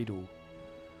cradle.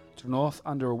 To the north,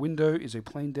 under a window, is a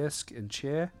plain desk and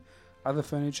chair. Other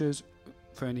furnishings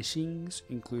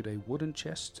include a wooden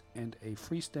chest and a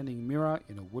freestanding mirror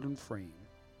in a wooden frame.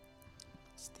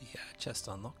 Is the chest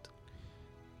unlocked?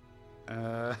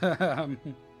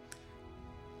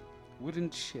 Wooden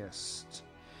chest.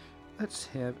 Let's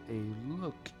have a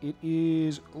look. It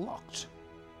is locked.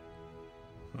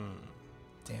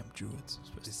 Damn druids.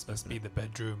 This must be the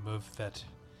bedroom of that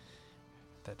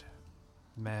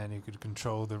man who could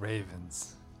control the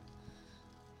ravens.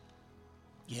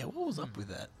 Yeah, what was up with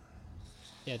that?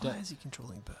 Yeah, Why is he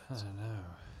controlling I birds? don't know.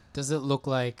 does it look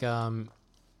like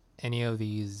any of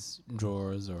these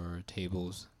drawers or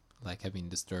tables have been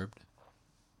disturbed?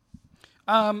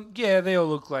 Yeah, they all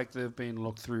look like they've been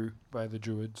looked through by the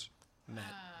druids.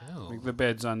 Oh. Like the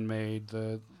bed's unmade.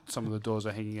 Some of the doors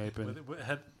are hanging open.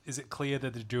 Is it clear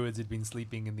that the druids had been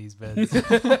sleeping in these beds?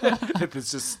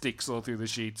 There's just sticks all through the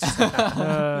sheets.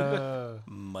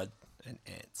 Mud and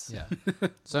ants. Yeah.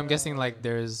 So I'm guessing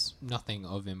there's nothing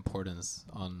of importance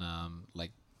on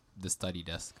the study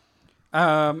desk.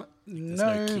 There's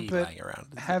No, no key but lying around.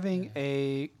 is there? having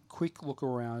a quick look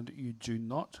around, you do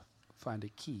not find a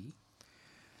key.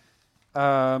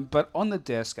 But on the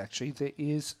desk, actually, there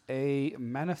is a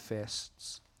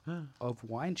manifest of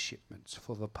wine shipments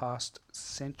for the past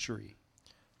century.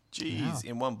 Jeez,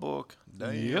 in one book.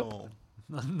 Damn. Yep.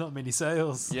 Not many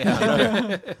sales. Yeah, I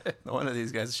know. No wonder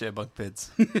these guys share bunk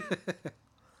beds.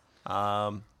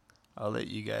 I'll let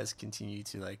you guys continue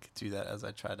to do that as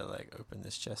I try to open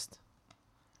this chest.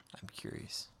 I'm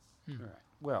curious. All right.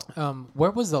 Well,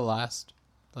 Where was the last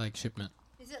shipment?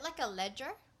 Is it like a ledger?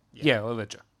 yeah, a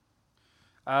ledger.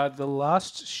 The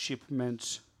last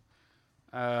shipment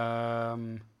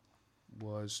was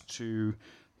to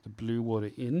the Blue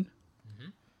Water Inn,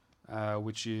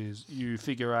 which is, you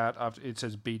figure out after it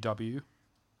says BW.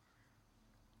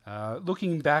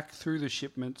 Looking back through the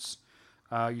shipments,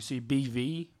 you see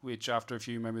BV, which after a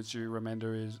few moments you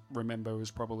remember is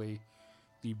probably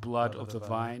the Blood of the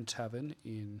Vine Tavern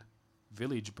in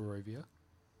Village, Barovia.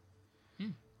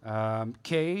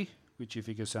 K, which you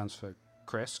figure sounds for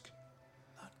Kresk.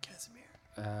 Not Casimir.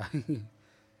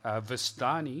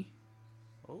 Vistani.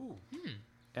 Oh.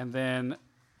 And then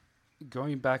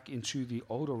going back into the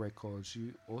older records,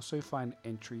 you also find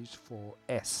entries for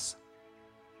S.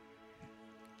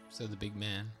 So the big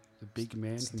man. The big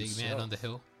man It's the himself. big man on the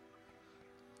hill.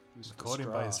 Mr. Called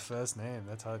him by his Strahd. first name.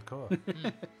 That's hardcore. That's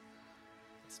not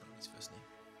his first name.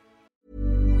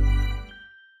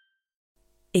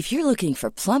 If you're looking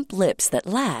for plump lips that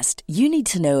last, you need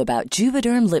to know about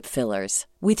Juvederm lip fillers.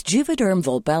 With Juvederm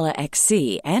Volbella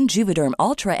XC and Juvederm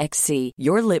Ultra XC,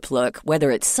 your lip look, whether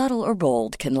it's subtle or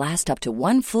bold, can last up to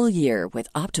 1 full year with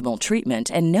optimal treatment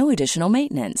and no additional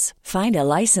maintenance. Find a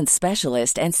licensed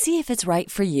specialist and see if it's right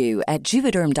for you at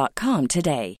Juvederm.com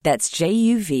today. That's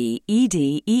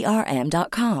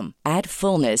JUVEDERM.com. Add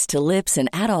fullness to lips in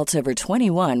adults over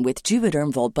 21 with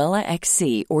Juvederm Volbella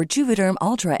XC or Juvederm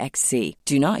Ultra XC.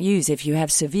 Do not use if you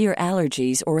have severe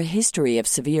allergies or a history of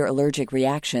severe allergic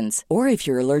reactions, or if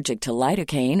you're allergic to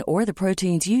lidocaine or the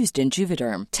proteins used in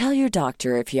Juvederm. Tell your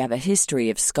doctor if you have a history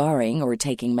of scarring or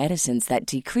taking medicines that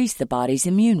decrease the body's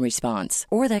immune response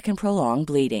or that can prolong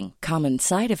bleeding. Common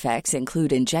side effects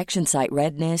include injection site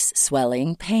redness,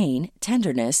 swelling, pain,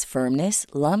 tenderness, firmness,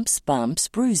 lumps, bumps,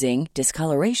 bruising,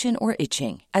 discoloration, or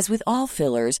itching. As with all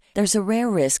fillers, there's a rare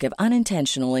risk of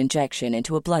unintentional injection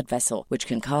into a blood vessel, which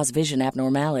can cause vision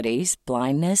abnormalities,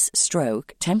 blindness,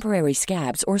 stroke, temporary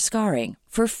scabs, or scarring.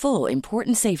 For full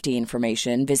important safety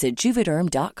information, visit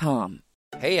Juvederm.com.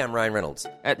 Hey, I'm Ryan Reynolds.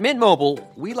 At Mint Mobile,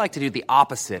 we like to do the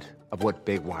opposite of what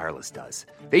Big Wireless does.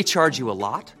 They charge you a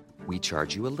lot, we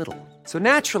charge you a little. So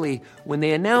naturally, when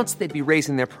they announced they'd be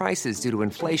raising their prices due to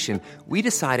inflation, we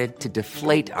decided to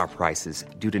deflate our prices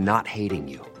due to not hating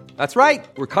you. That's right.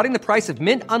 We're cutting the price of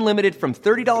Mint Unlimited from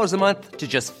 $30 a month to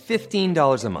just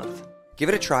 $15 a month. Give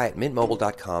it a try at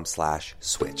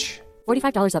mintmobile.com/switch.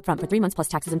 $45 up front for 3 months plus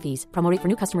taxes and fees. Promo rate for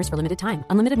new customers for limited time.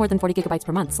 Unlimited more than 40 gigabytes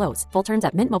per month. Slows full terms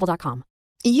at mintmobile.com.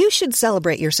 You should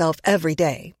celebrate yourself every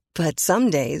day. But some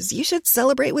days you should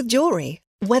celebrate with jewelry.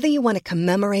 Whether you want to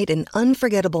commemorate an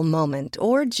unforgettable moment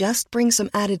or just bring some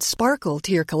added sparkle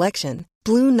to your collection,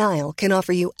 Blue Nile can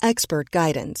offer you expert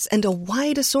guidance and a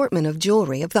wide assortment of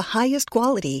jewelry of the highest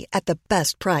quality at the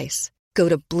best price. Go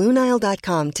to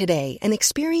BlueNile.com today and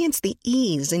experience the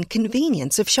ease and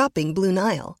convenience of shopping Blue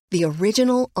Nile, the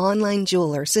original online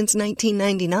jeweler since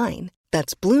 1999.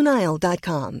 That's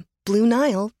BlueNile.com.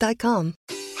 BlueNile.com.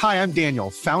 Hi, I'm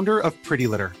Daniel, founder of Pretty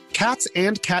Litter. Cats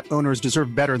and cat owners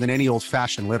deserve better than any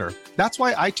old-fashioned litter. That's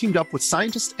why I teamed up with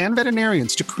scientists and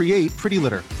veterinarians to create Pretty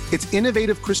Litter. Its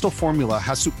innovative crystal formula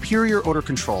has superior odor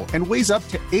control and weighs up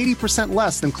to 80%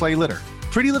 less than clay litter.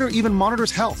 Pretty Litter even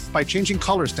monitors health by changing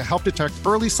colors to help detect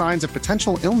early signs of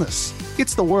potential illness.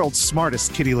 It's the world's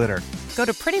smartest kitty litter. Go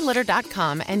to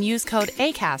prettylitter.com and use code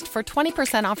ACAST for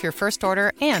 20% off your first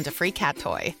order and a free cat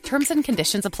toy. Terms and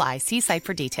conditions apply. See site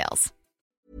for details.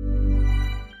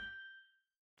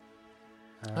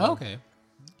 Okay.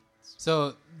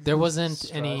 So there wasn't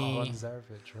any. One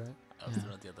Zarovich, right? I was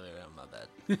doing it the other way around, my bad.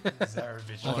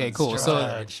 Zarovich. Okay, cool.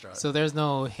 So there's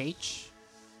no H.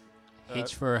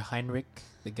 H for Heinrich,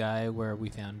 the guy where we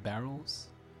found barrels.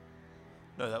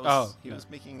 No, that was he was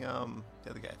making the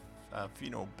other guy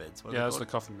funeral beds. What are they that's called?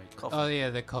 the coffin maker. Oh yeah,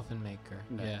 the coffin maker.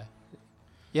 No. Yeah.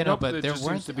 Yeah, no, but it there just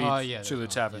weren't. seems to be oh yeah, to the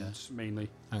there's taverns mainly.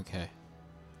 Okay.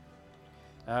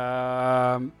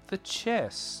 The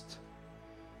chest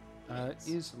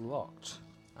is locked.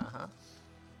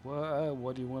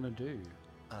 What do you want to do?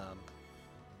 I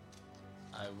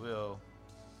will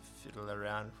fiddle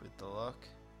around with the lock,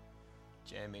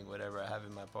 jamming whatever I have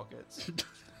in my pockets.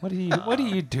 What are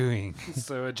you doing?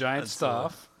 So a giant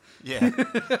staff. Yeah.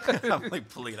 I'm like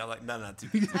pulling it. I'm like, no, too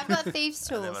big. I've got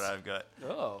thieves' I know tools. what I've got.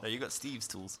 Oh. No, you got Steve's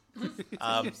tools.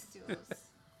 Thieves' tools.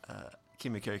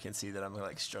 Kimiko can see that I'm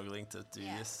like struggling to do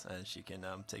this, and she can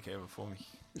take over for me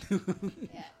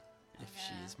Yeah. if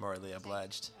she's morally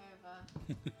obliged.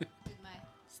 Over with my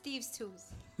Steve's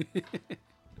tools. Where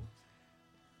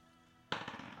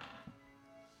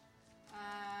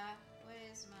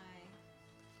is my?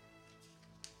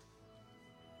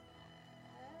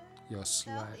 Your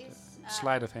Stealth sleight, is,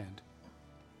 sleight of hand.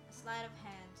 Sleight of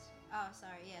hand. Oh,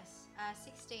 sorry. Yes.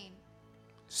 16.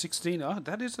 16. Oh,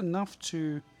 that is enough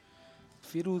to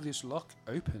fiddle this lock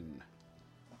open.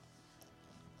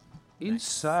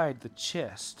 inside the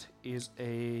chest is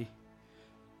a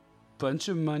bunch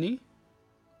of money,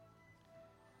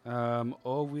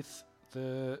 all with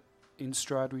the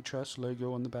Instrad We Trust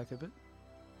logo on the back of it.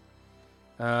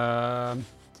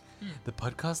 The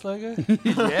podcast logo?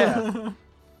 Yeah.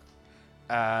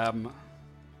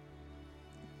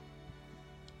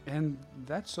 And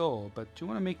that's all. But do you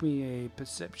want to make me a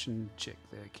perception check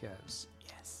there, Kaz?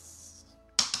 Yes.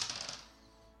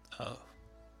 Oh.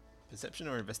 Perception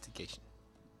or investigation?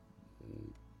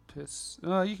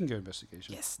 You can go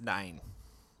investigation. Yes, 9.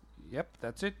 Yep,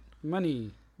 that's it.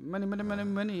 Money. Money.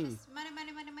 Money.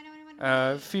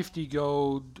 50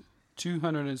 gold,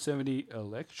 270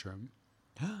 electrum,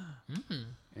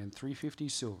 and 350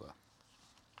 silver.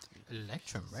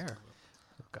 Electrum, rare.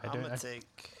 Look, I'm going to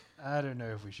take... I don't know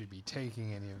if we should be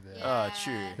taking any of their Oh,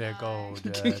 true. their gold.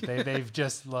 They've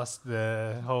just lost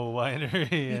the whole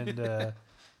winery and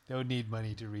they'll need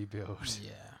money to rebuild.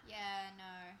 Yeah. Yeah, no.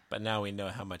 But now we know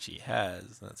how much he has,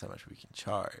 and that's how much we can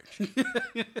charge.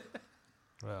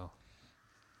 Well,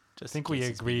 I Just think in we case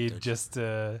it's being agreed dodgy. just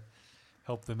to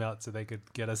help them out so they could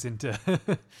get us into...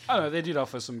 Oh, no, they did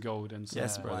offer some gold and some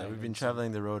Yes, brother. wine We've been and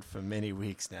traveling the road for many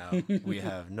weeks now. We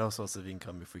have no source of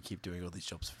income if we keep doing all these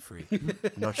jobs for free. I'm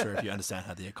not sure if you understand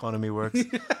how the economy works,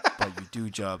 but you do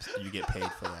jobs and you get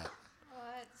paid for that.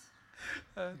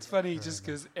 What? It's funny just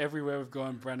because everywhere we've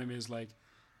gone, Branham is like,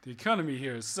 the economy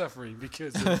here is suffering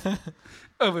because of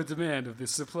over demand of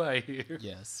this supply here.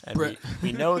 Yes. And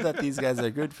we know that these guys are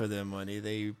good for their money.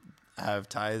 They have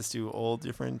ties to all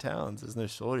different towns. There's no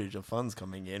shortage of funds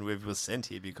coming in. We were sent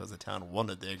here because the town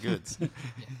wanted their goods.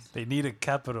 They need a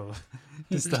capital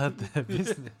to start their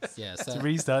business. Yeah, To so,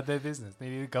 restart their business. They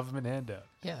need a government handout.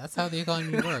 yeah, that's how the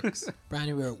economy works.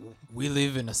 Brandy, we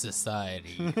live in a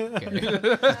society okay,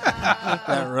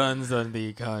 that runs on the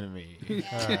economy.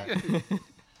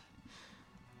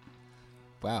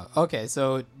 Wow. Okay,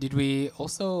 so did we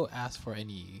also ask for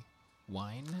any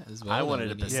wine as well? I that wanted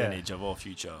we a need? percentage of all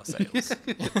future sales.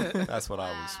 That's what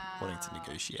I was wanting to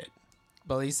negotiate.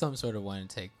 But at least some sort of wine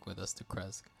to take with us to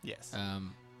Kresk. Yes.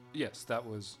 Yes, that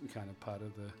was kind of part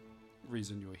of the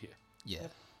reason you were here. Yeah.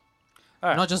 All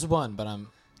right. Not just one, but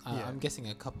Yeah. I'm guessing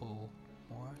a couple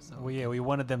more. So Well, yeah, we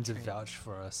wanted them to vouch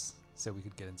for us so we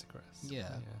could get into Crest. Yeah.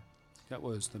 That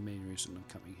was the main reason of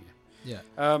coming here.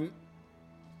 Yeah.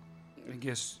 I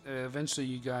guess eventually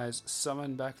you guys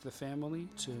summon back the family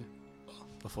to...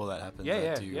 Before that happens,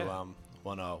 Yeah, I do yeah.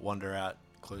 want to wander out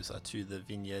closer to the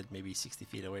vineyard, maybe 60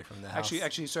 feet away from the house.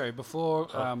 Actually, sorry, before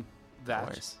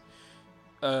that,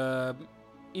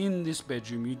 in this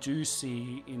bedroom you do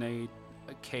see in a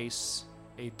case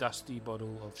a dusty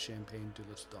bottle of Champagne de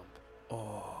l'Estampe.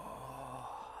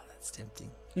 Oh, that's tempting.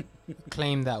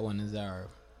 Claim that one as our.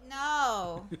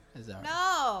 No. As our.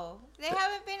 No. They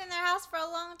haven't been in their house for a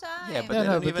long time. Yeah, but they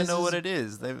don't even know what it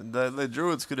is. The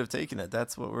druids could have taken it.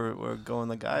 That's what we're going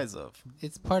the guise of.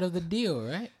 It's part of the deal,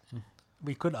 right?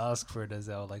 We could ask for it as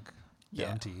our Yeah.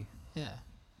 bounty. Yeah.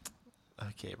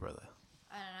 Okay, brother.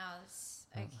 I don't know. It's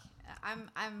like,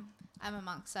 I'm a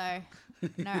monk, so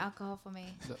no alcohol for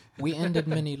me. We ended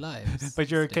many lives. But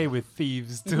you're okay with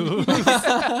thieves too.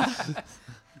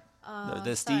 No,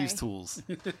 they're Steve's tools.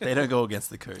 They don't go against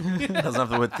the code. It doesn't have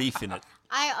the word thief in it.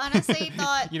 I honestly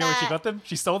thought You know where she got them?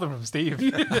 She stole them from Steve.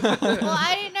 Well,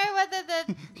 I didn't know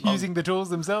whether Using the tools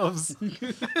themselves.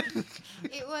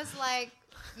 it was like,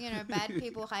 bad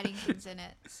people hiding things in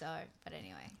it. So, but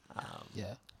anyway.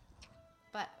 Yeah.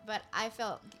 But I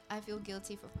feel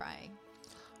guilty for prying.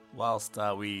 Whilst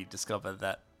we discover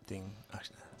that thing.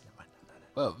 Actually, never mind.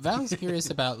 Well, Val's curious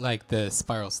about the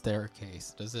spiral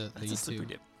staircase. Does it That's lead a slippery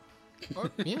to? dip.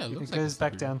 Yeah, it looks It like goes a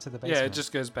back slippery down to the Yeah, basement. it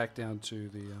just goes back down to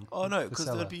the... Oh no, The because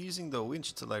cellar. they'd be using the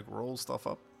winch to roll stuff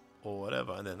up or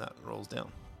whatever, and then that rolls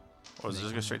down. Or does it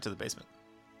just go straight to the basement?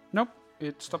 Nope,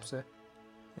 it stops there.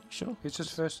 Sure. It's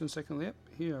just first and second. Yep,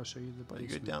 here I'll show you the Well, you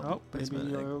basement. go down Oh, the basement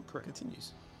maybe and you're it correct.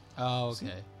 continues. Oh,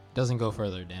 okay. Doesn't go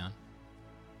further down.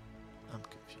 I'm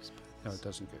confused by No, this. it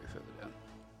doesn't go further down.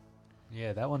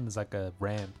 Yeah, that one is like a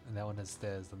ramp, and that one has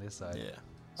stairs on this side. Yeah.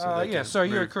 So they can so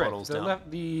you're move correct. bottles The, down.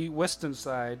 the western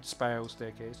side spiral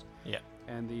staircase, Yeah.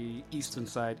 and the eastern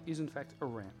side is in fact a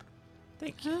ramp.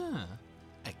 Thank you. Ah.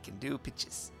 I can do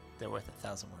pitches. They're worth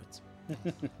 1,000 words,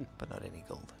 but not any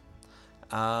gold.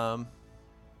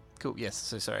 Cool. Yes.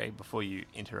 So sorry. Before you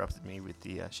interrupted me with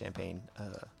the champagne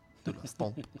de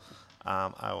l'Estampe,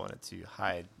 I wanted to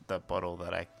hide the bottle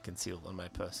that I concealed on my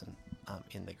person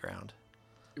in the ground.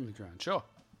 In the ground, sure.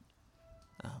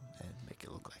 And make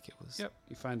it look like it was. Yep,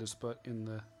 you find a spot in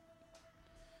the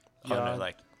Oh yard no,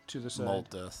 like to the side. mold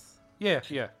earth. Yeah,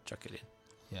 yeah. Chuck it in.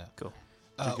 Yeah.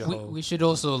 Cool. We should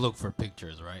also look for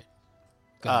pictures, right?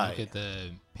 Gotta look at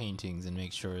the paintings and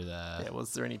make sure that. Yeah,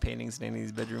 was there any paintings in any of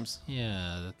these bedrooms?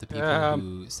 Yeah, that the people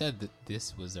who said that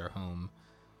this was their home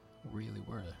really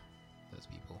were those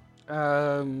people.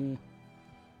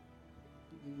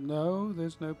 No,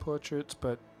 there's no portraits,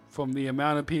 but from the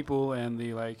amount of people and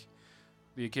the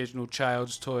occasional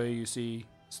child's toy you see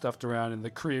stuffed around in the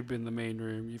crib in the main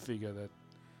room, you figure that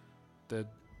the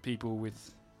people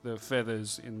with the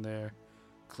feathers in their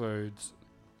clothes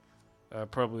are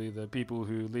probably the people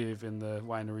who live in the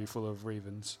winery full of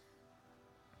ravens.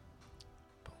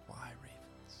 But why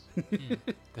ravens?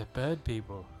 The bird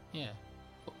people. Yeah.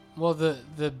 Well,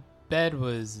 the bed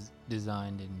was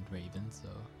designed in raven, so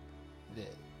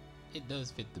it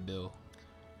does fit the bill.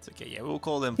 It's okay. Yeah, we'll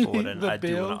call them forward, and I do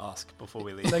bill? want to ask before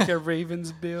we leave. Like a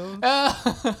raven's bill?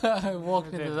 I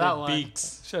walked into that one.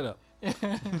 Beaks. Shut up.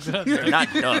 They're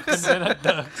not ducks. They're not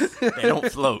ducks. They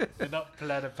don't float. They're not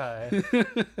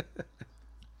platypi.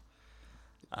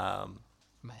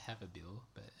 Might have a bill,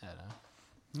 but I don't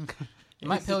know. You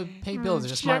might pay bills. They're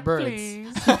just smart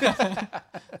birds.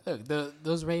 Look,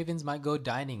 those ravens might go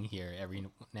dining here every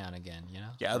now and again. You know.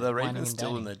 Yeah, are the Whining ravens and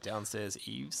still in dining. the downstairs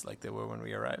eaves like they were when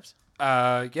we arrived?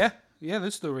 Yeah,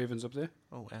 there's still ravens up there.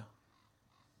 Oh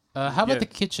wow. How about Yeah. the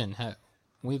kitchen?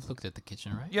 We've looked at the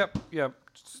kitchen, right? Yep.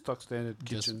 Stock standard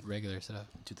Just kitchen. regular stuff.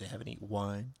 Do they have any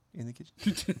wine in the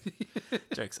kitchen?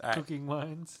 Jokes. All right. Cooking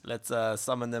wines. Let's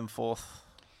summon them forth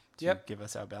to Yep. give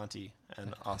us our bounty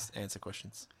and answer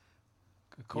questions.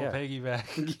 Call Yeah. Peggy back.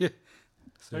 Yeah.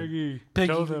 Peggy,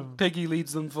 tell them. Peggy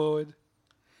leads them forward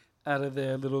out of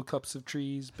their little cups of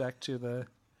trees back to the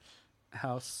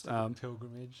house.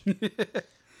 Pilgrimage.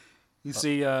 You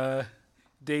see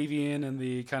Davian and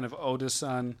the kind of older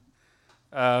son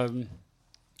in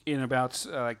about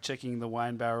checking the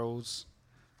wine barrels,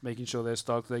 making sure they're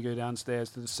stocked. They go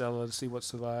downstairs to the cellar to see what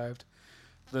survived.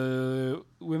 The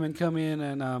women come in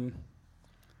and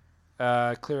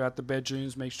clear out the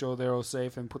bedrooms, make sure they're all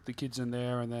safe, and put the kids in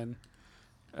there, and then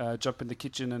jump in the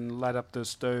kitchen and light up the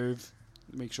stove,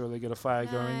 make sure they get a fire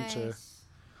going to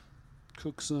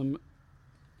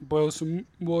boil some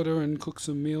water and cook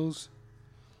some meals.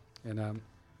 And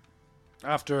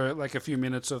after like a few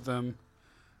minutes of them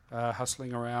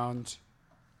hustling around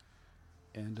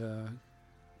and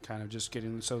kind of just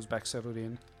getting themselves back settled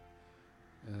in,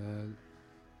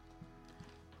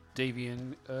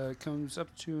 Davian comes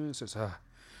up to you and says,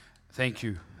 thank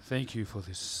you for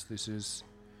this. This is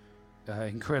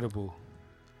incredible.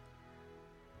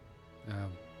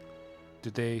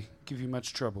 Did they give you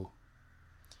much trouble?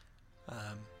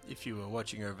 If you were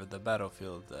watching over the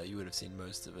battlefield, you would have seen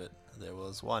most of it. There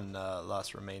was one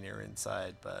last Remainer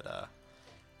inside, but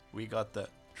we got the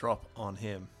drop on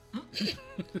him. But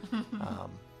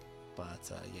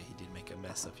yeah, he did make a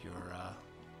mess of your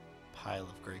pile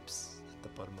of grapes at the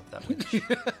bottom of that winch.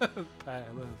 Pile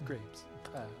of grapes.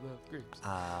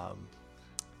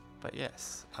 But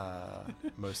yes,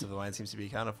 most of the wine seems to be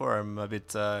accounted for. I'm a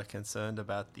bit concerned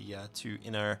about the two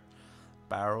inner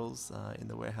barrels in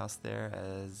the warehouse there,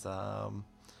 as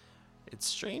it's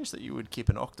strange that you would keep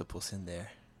an octopus in there.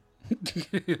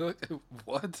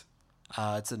 What?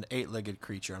 It's an 8-legged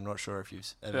creature. I'm not sure if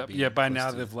you've ever been. Yeah, by close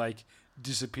now to they've like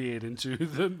disappeared into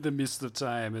the mist of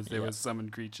time as there were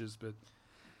summoned creatures, but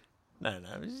No,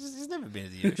 he's never been to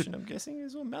the ocean. I'm guessing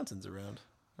there's all mountains around,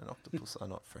 and octopus are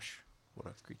not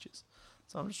freshwater creatures.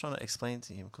 So I'm just trying to explain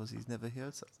to him because he's never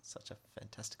heard such a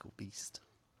fantastical beast.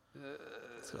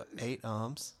 It's got 8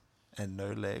 arms and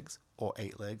no legs, or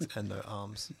 8 legs and no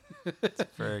arms. It's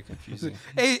very confusing.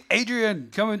 Hey, Adrian,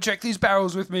 come and check these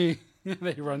barrels with me.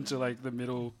 They run to like the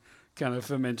middle kind of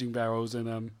fermenting barrels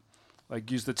and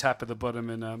like use the tap at the bottom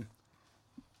and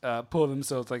pour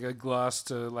themselves like a glass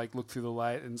to like look through the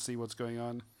light and see what's going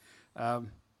on.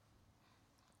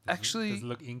 Actually, Does it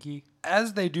look inky?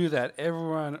 as they do that,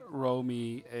 everyone roll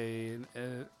me a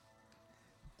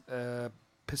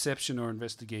perception or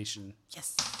investigation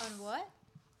Yes. On what?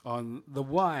 on the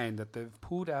wine that they've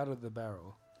pulled out of the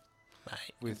barrel Mate.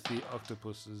 with the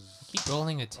octopuses. Keep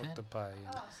rolling a 10. Octopi.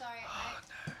 Oh, sorry.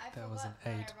 I That was an forgot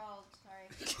what 8. I rolled. Sorry.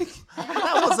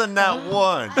 That wasn't that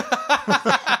one.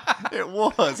 It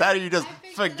was. How do you just picked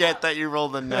it forget up. that you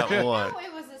rolled a net one? No,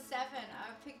 it was a 7.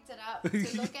 I picked it up to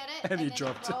look at it, And you then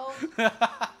dropped it. rolled.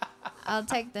 I'll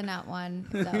take the nut one.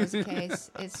 If that was the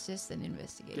case. It's just an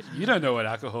investigation. You don't know what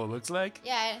alcohol looks like.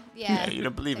 Yeah. Yeah, you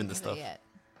don't believe in this technically, stuff.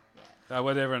 yeah.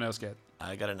 What did everyone else get?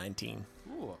 I got a 19.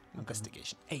 Ooh.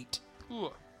 Investigation 8.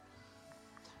 Ooh.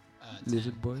 10.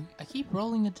 Lizard boy. I keep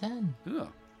rolling a 10. Ooh.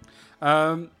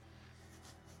 10's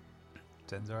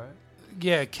alright.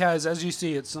 Yeah, Kaz, as you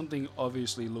see it, something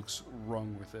obviously looks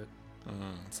wrong with it.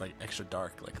 It's like extra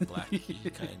dark, like black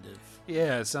kind of.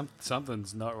 Yeah,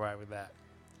 something's not right with that.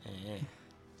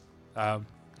 Yeah.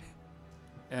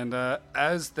 And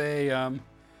as they,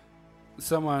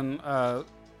 someone,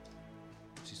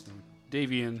 what's his name?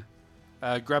 Davian,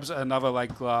 grabs another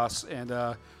like glass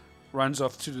and runs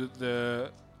off to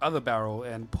the other barrel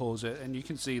and pulls it, and you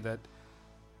can see that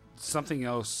something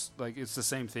else, like it's the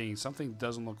same thing. Something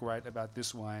doesn't look right about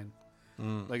this wine,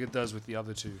 like it does with the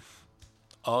other two.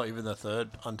 Oh, even the third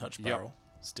untouched barrel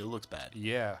still looks bad.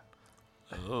 Yeah.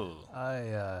 Oh.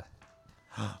 I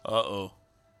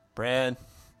Bran,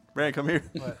 come here.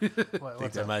 What, I think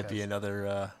what's there up, might guys? be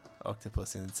another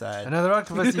octopus inside. Another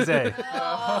octopus, you say?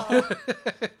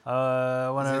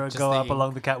 Want Is it to just go up the-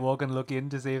 along the catwalk and look in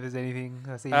to see if there's anything,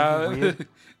 weird?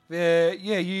 Yeah,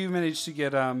 you managed to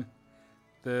get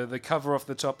the cover off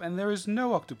the top, and there is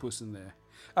no octopus in there.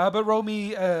 But roll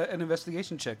me an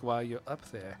investigation check while you're up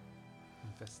there.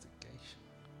 Investigation.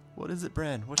 What is it,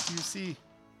 Bran? What do you see?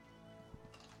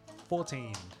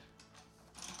 14.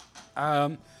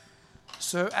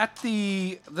 So at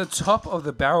the top of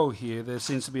the barrel here, there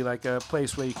seems to be like a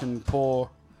place where you can pour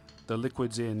the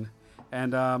liquids in,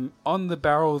 and on the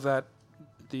barrel that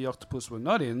the octopus were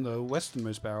not in, the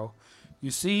westernmost barrel, you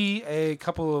see a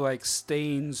couple of like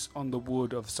stains on the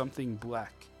wood of something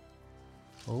black.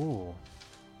 Oh.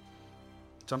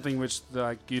 Something which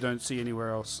like you don't see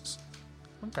anywhere else.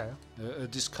 Okay. A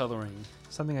discoloring.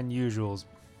 Something unusual's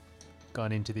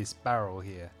gone into this barrel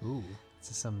here. Ooh.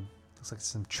 Looks like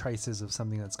some traces of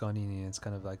something that's gone in here. It's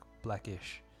kind of like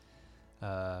blackish.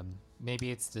 Maybe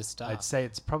it's the stuff. I'd say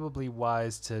it's probably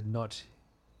wise to not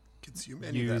Consume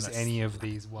use any of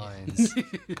these wines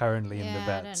currently in the I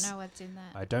vats. don't know what's in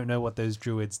that. I don't know what those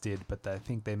druids did, but I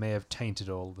think they may have tainted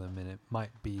all of them, and it might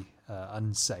be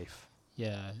unsafe.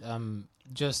 Yeah.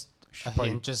 Just a probably-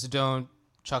 hint. Just don't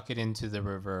chuck it into the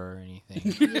river or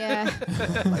anything. Yeah.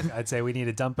 Like, I'd say we need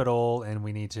to dump it all, and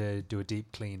we need to do a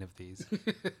deep clean of these.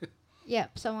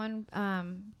 Yep. Someone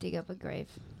dig up a grave.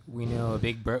 We know a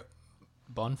big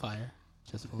bonfire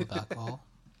just full of alcohol.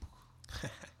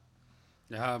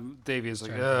 Davian's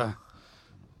like,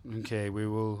 okay, we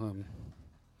will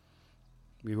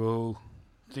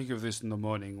think of this in the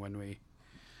morning when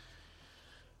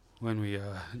we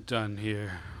are done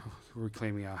here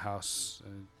reclaiming our house.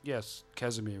 Yes,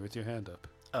 Casimir, with your hand up.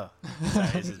 Oh, sorry,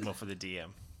 this is more for the DM.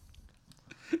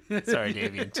 Sorry,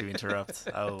 Davian, to interrupt.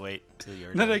 I'll wait till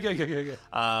you're No, done.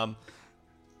 go.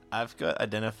 I've got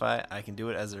identify. I can do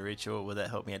it as a ritual. Will that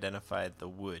help me identify the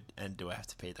wood? And do I have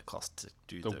to pay the cost to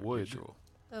do The the wood? ritual?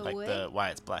 The like wood? why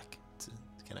it's black.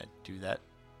 Can I do that?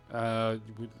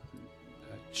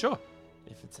 Sure.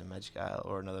 If it's a magic isle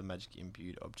or another magic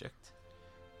imbued object.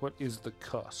 What is the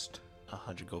cost?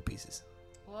 100 gold pieces.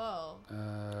 Whoa.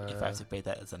 If I have to pay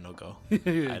that as a no-go.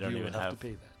 I don't even have have to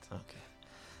pay that. Okay.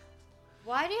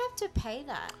 Why do you have to pay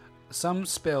that? Some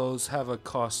spells have a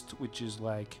cost which is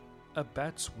like a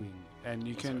bat's wing, and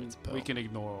you Sorry, can it's pearl. we can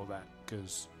ignore all that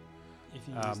because If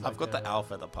you I've got the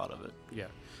alpha the part of it. yeah.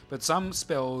 But some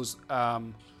spells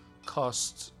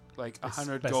cost like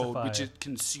 100 gold, which specify. it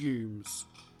consumes.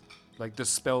 Like the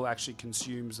spell actually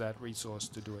consumes that resource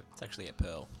to do it. It's actually a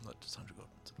pearl, not just 100 gold.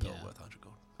 It's a pearl Yeah. worth 100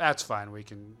 gold. That's fine. We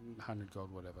can 100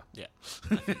 gold, whatever. Yeah.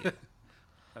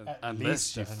 At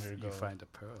Unless least you, 100 you gold. find a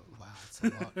pearl. Wow, it's a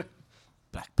lot.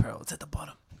 Black pearl. It's at the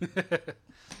bottom.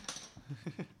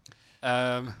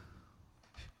 I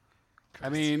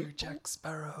mean, Jack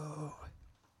Sparrow.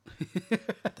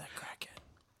 That kraken.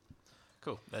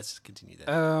 Cool. Let's just continue that.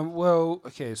 well,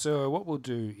 okay. So what we'll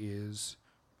do is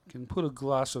we can put a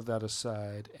glass of that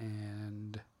aside,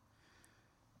 and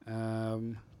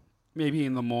maybe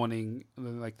in the morning,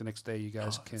 like the next day, you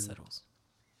guys Oh, it can settles.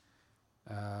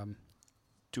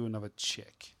 do another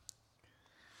check.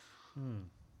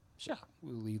 Sure.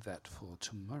 We'll leave that for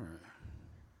tomorrow.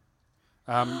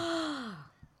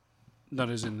 Not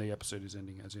as in the episode is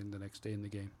ending, as in the next day in the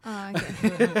game. Oh,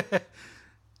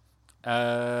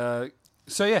 okay.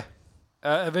 So yeah,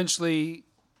 eventually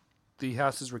the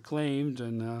house is reclaimed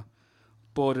and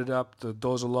boarded up. The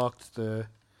doors are locked. The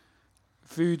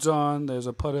food's on. There's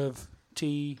a pot of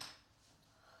tea.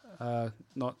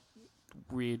 Not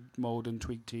weird mold and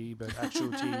twig tea, but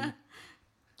actual tea.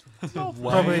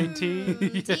 Wine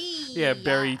tea? Tea. Yeah,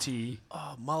 berry tea.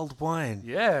 Oh, mulled wine.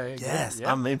 Yeah. Yes,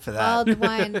 yeah. I'm in for that. Wild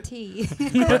wine tea.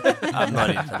 I'm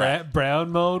not in for that. Brown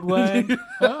mold wine? With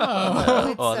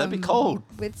Oh, that'd be some- cold.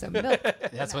 With some milk.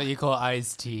 That's what you call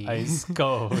iced tea. Ice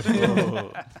cold.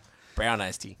 Oh. Brown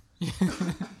iced tea.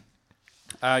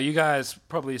 You guys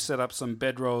probably set up some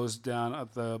bedrolls down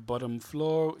at the bottom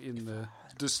floor in the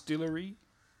distillery.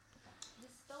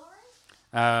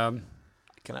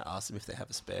 Can I ask them if they have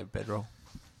a spare bedroll?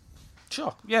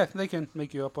 Sure. Yeah, they can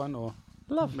make you up one or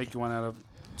Love. make you one out of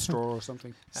straw or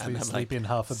something. And I'm Sleep in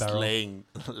half a barrel.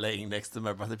 laying next to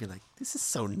my brother, be like, "This is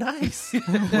so nice.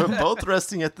 We're both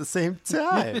resting at the same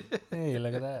time. Hey,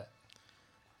 look at that.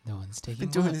 No one's I've taking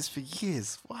been doing watch. this for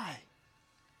years. Why?"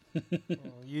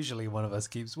 Well, usually one of us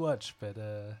keeps watch, but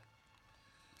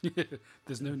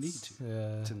There's no need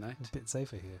to tonight. A bit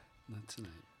safer here. Not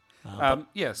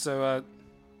tonight. So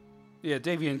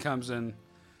Davian comes and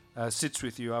sits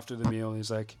with you after the meal.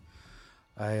 He's like,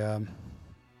 I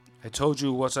told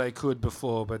you what I could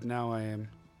before, but now I am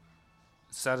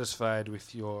satisfied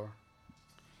with your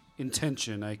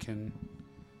intention. I can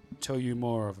tell you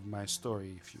more of my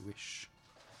story if you wish.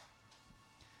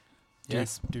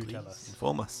 Yes, do please tell us.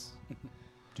 Inform us.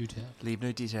 Do tell. Leave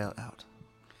no detail out.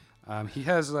 He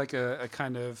has like a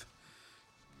kind of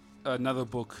another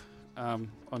book on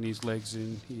his legs,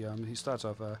 and he starts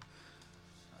off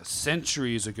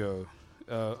centuries ago.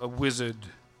 A wizard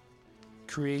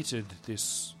created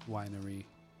this winery.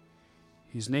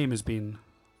 His name has been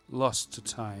lost to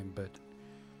time, but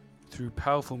through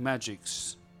powerful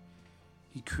magics,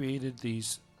 he created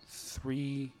these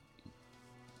 3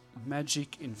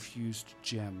 magic-infused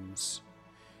gems.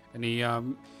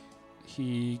 And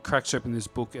he cracks open this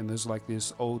book, and there's like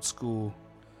this old school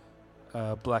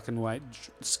black and white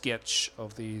sketch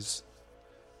of these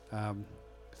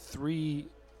 3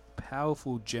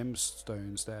 powerful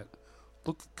gemstones that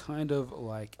look kind of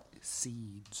like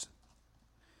seeds.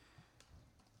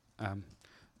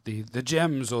 The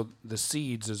gems, or the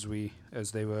seeds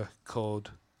as they were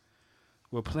called,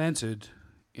 were planted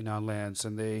in our lands,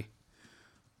 and they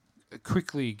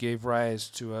quickly gave rise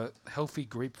to healthy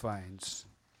grapevines,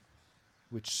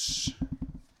 which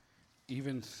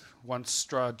even once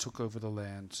Strahd took over the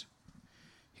land,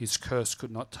 his curse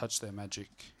could not touch their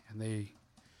magic, and they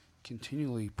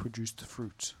continually produced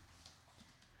fruit.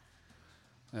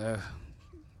 The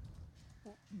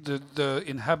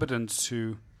inhabitants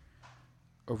who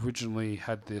originally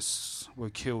had this were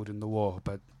killed in the war,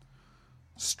 but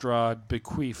Strahd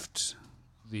bequeathed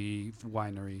the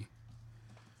winery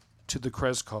to the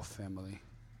Kreskov family.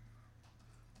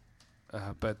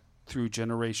 But through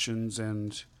generations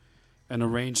and an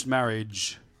arranged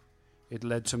marriage, it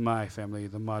led to my family,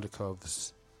 the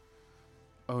Mardikovs,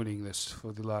 owning this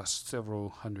for the last several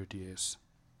hundred years.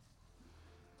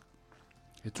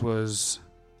 It was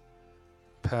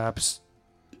perhaps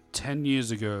 10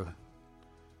 years ago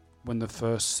when the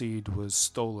first seed was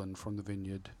stolen from the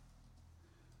vineyard.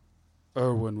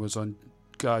 Erwin was on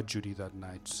guard duty that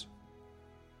night,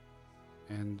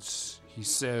 and he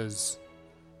says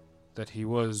that he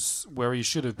was where he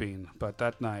should have been, but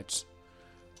that night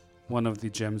one of the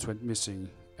gems went missing,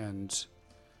 and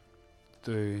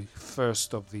the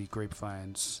first of the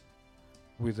grapevines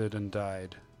withered and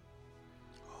died.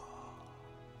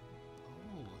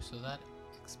 Oh, so that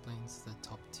explains the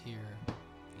top tier.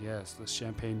 Yes, the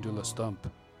Champagne de la Stump.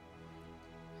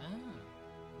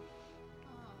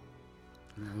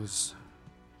 And it was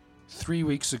 3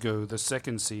 weeks ago the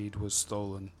second seed was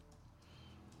stolen.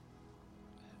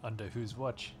 Under whose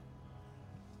watch?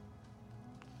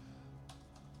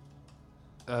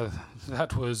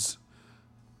 That was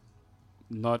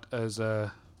not as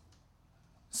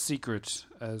secret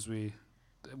as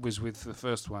was with the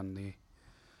first one.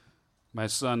 My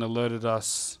son alerted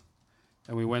us,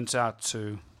 and we went out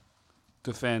to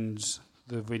defend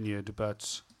the vineyard,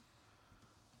 but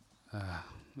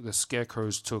the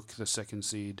scarecrows took the second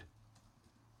seed.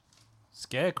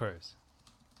 Scarecrows?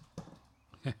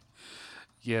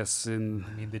 Yes, You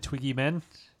mean the Twiggy men?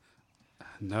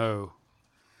 No,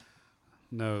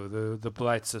 the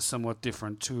blights are somewhat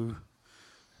different. To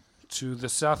the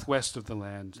southwest of the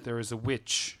land, there is a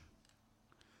witch.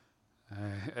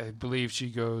 I believe she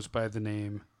goes by the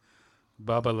name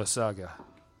Baba Lysaga.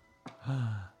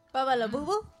 Baba La Boo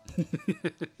Boo?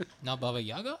 Not Baba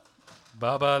Yaga?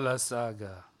 Baba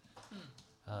Lysaga.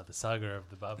 Ah, the saga of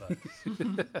the Baba.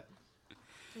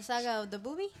 The saga of the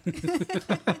booby?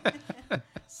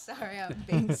 Sorry, I'm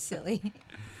being silly.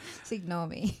 Just ignore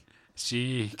me.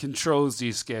 She controls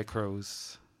these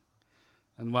scarecrows.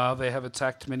 And while they have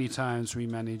attacked many times, we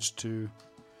managed to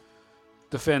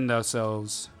defend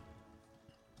ourselves.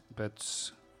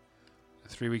 But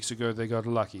 3 weeks ago, they got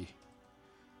lucky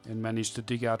and managed to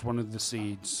dig out one of the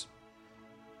seeds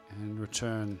and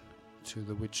return to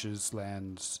the witch's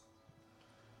lands.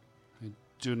 I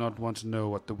do not want to know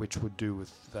what the witch would do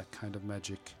with that kind of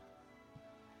magic.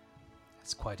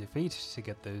 It's quite a feat to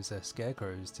get those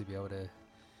scarecrows to be able to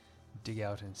dig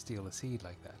out and steal a seed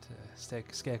like that.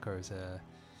 Scarecrows are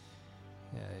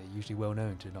usually well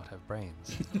known to not have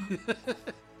brains.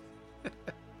 They're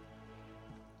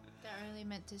only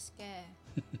meant to scare.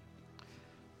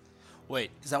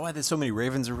 Wait, is that why there's so many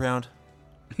ravens around?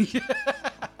 These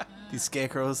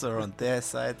scarecrows are on their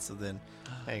side, so then...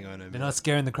 Hang on a minute. They're not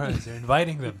scaring the crows, they're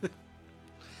inviting them.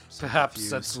 Perhaps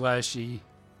that's why she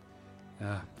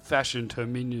fashioned her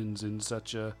minions in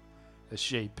such a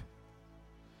shape.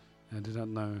 I did not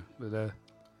know, but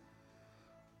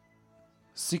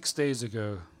 6 days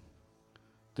ago,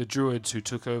 the druids who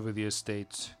took over the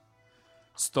estate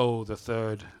stole the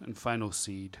third and final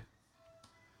seed.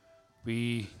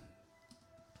 We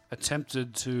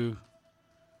attempted to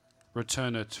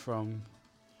return it from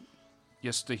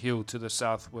Yester Hill to the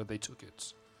south where they took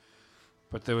it,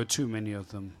 but there were too many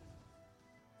of them.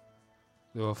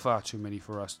 There were far too many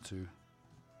for us to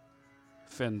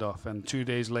fend off, and 2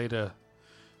 days later,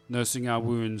 nursing our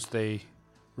wounds, they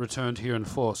returned here in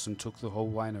force and took the whole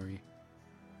winery.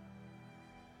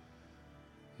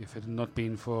 If it had not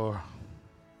been for...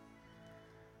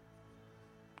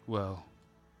 well...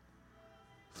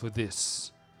 for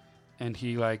this. And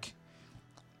he,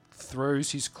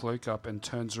 throws his cloak up and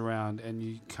turns around, and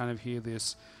you kind of hear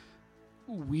this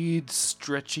weird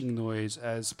stretching noise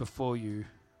as before you,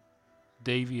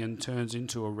 Davian turns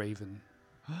into a raven.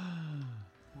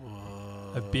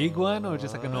 A big one or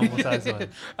just like a normal size one?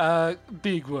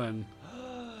 Big one.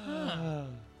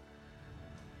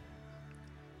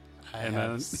 I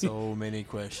have so many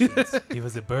questions. He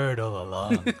was a bird all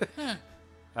along.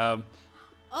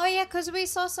 Oh yeah, because we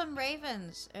saw some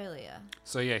ravens earlier.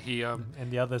 So yeah, he and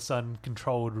the other son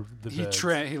controlled the birds.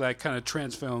 He kind of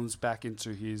transforms back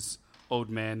into his old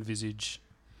man visage.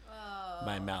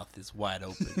 My mouth is wide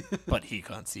open, but he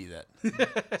can't see that.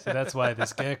 So that's why the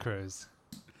scarecrows.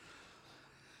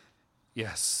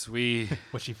 Yes,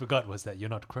 What she forgot was that you're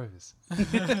not crows.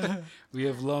 we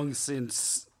have long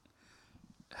since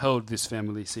held this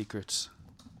family secret.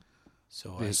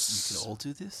 So you can all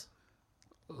do this?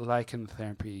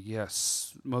 Lycanthropy,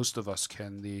 yes. Most of us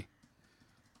can. The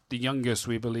youngest,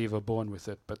 we believe, are born with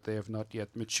it, but they have not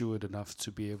yet matured enough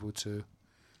to be able to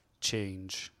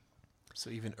change. So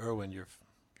even Erwin, your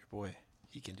boy,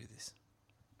 he can do this?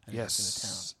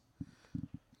 Yes.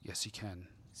 Yes, he can.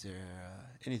 Is there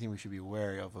anything we should be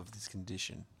wary of this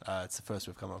condition? It's the first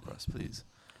we've come across, please.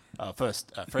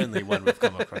 First, friendly one we've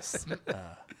come across.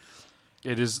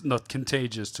 It is not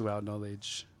contagious to our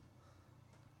knowledge.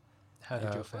 How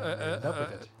did your family end up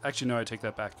with it? Actually, no, I take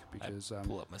that back because...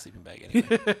 pull up my sleeping bag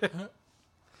anyway.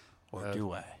 Or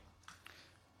do I?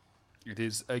 It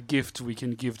is a gift we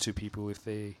can give to people if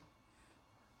they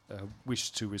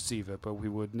wish to receive it, but we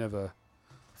would never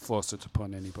force it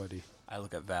upon anybody. I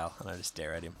look at Val and I just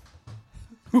stare at him.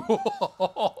 Do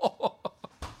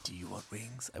you want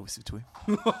wings? I whisper to him.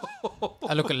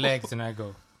 I look at Legs and I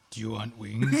go, do you want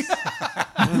wings?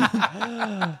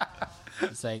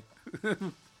 It's like,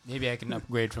 maybe I can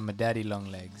upgrade from a daddy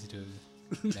long legs to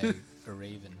a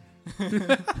raven.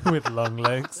 With long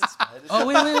legs. Oh,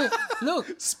 wait.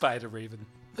 Look. Spider raven.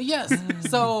 Yes.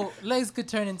 So Legs could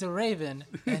turn into Raven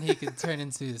and he could turn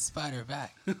into the spider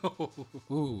back.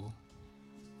 Ooh.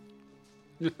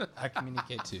 I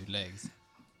communicate to Legs.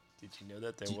 Did you know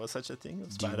that there was such a thing?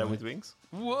 A spider with wings?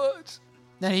 What?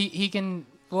 No, he can...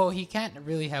 Well, he can't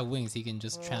really have wings. He can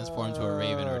just transform to a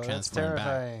raven or transform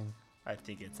back. I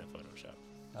think it's a Photoshop.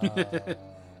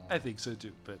 I think so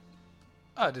too, but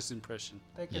this impression.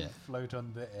 They can float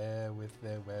on the air with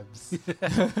their webs.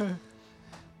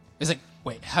 It's like,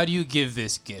 wait, how do you give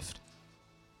this gift?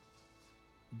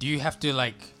 Do you have to,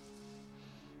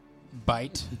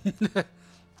 bite?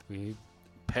 We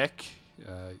peck,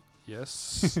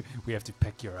 yes. We have to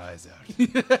peck your eyes out.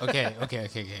 Okay.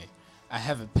 I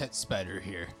have a pet spider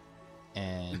here.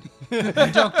 And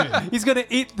doctor, he's gonna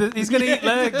eat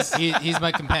legs. He's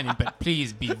my companion, but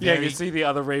please be very. Yeah, you see the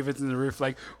other ravens in the roof,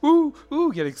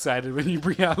 ooh, get excited when you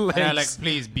bring out legs. Yeah,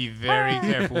 please be very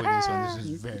careful with this one. This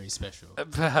is very special.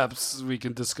 Perhaps we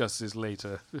can discuss this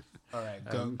later. All right,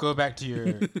 go back to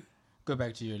your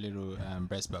little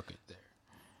breast bucket there.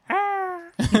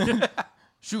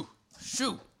 Shoo.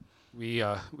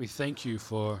 We thank you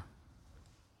for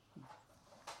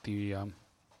the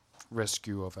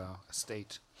rescue of our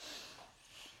estate.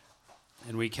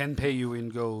 And we can pay you in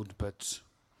gold, but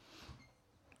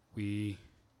we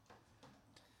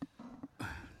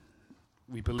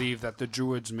believe that the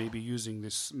druids may be using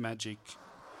this magic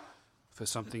for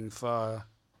something far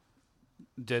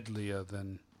deadlier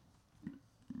than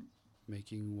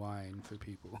making wine for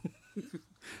people.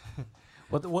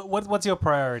 What's your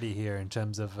priority here in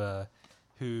terms of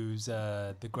who's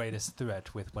the greatest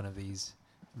threat with one of these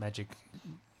magic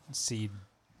seed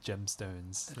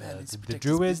gemstones? The man needs to The protect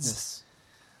his druids business.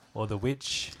 or the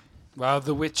witch? Well,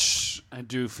 the witch I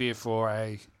do fear for.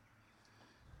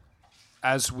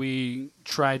 As we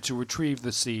tried to retrieve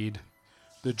the seed,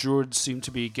 the druids seemed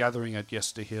to be gathering at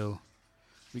Yester Hill.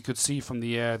 We could see from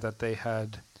the air that they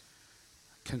had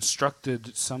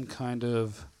constructed some kind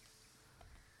of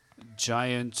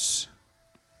giant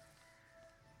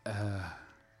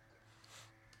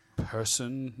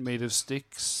person made of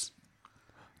sticks.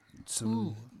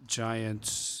 Some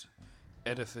giant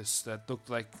edifice that looked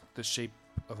like the shape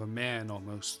of a man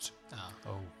almost.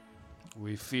 Oh.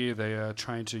 We fear they are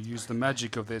trying to use the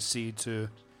magic of their seed to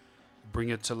bring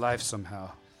it to life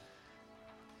somehow.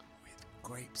 With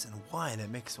grapes and wine, it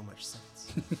makes so much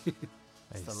sense.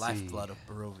 It's the see. lifeblood of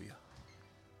Barovia.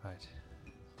 Right.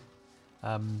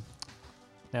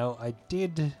 Now, I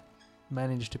did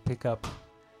manage to pick up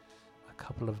a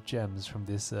couple of gems from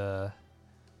this, for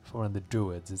one of the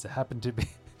druids. Does it happen to be...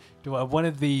 Do I have one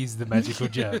of these, the magical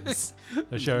gems?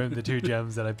 I'll show him the 2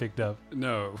 gems that I picked up.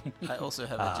 No. I also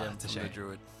have a gem from the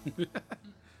druid.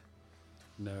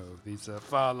 No, these are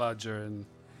far larger and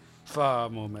far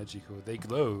more magical. They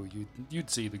glow.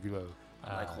 You'd see the glow.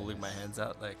 I'm like holding my hands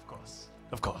out, like,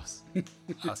 of course.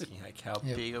 Asking like, how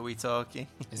Yep. big are we talking?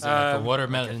 Is it like a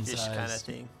watermelon like a fish size? kind of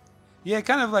thing? Yeah,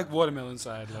 kind of like watermelon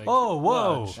side. Like Oh,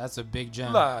 whoa! large. That's a big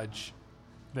gem. Large.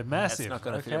 They're massive. That's not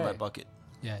going to fit in my bucket.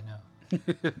 Yeah, no.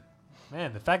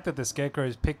 Man, the fact that the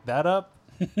scarecrows picked that up,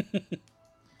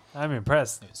 I'm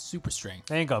impressed. It's super strength.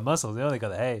 They ain't got muscles. They only got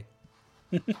the hay.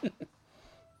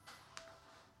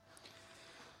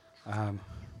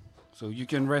 So you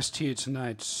can rest here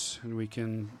tonight, and we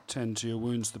can tend to your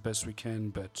wounds the best we can.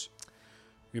 But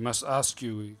we must ask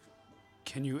you: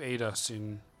 can you aid us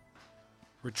in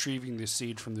retrieving this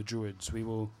seed from the druids? We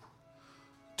will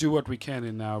do what we can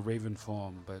in our raven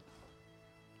form, but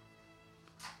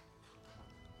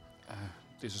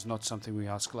this is not something we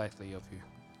ask lightly of you.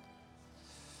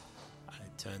 I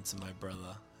turn to my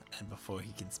brother, and before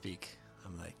he can speak,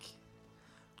 I'm like,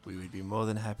 we would be more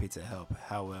than happy to help.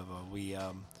 However, we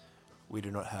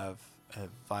do not have a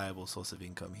viable source of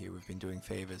income here. We've been doing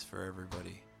favors for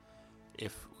everybody.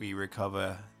 If we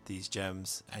recover these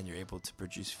gems and you're able to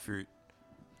produce fruit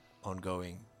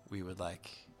ongoing, we would like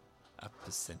a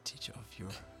percentage of your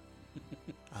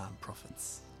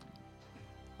profits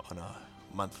on a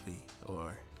monthly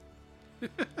or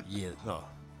year. No,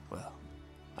 well,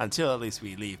 until at least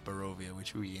we leave Barovia,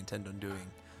 which we intend on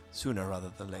doing sooner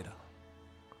rather than later.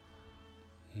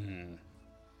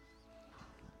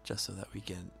 Just so that we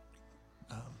can,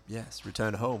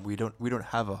 return home. We don't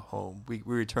have a home. We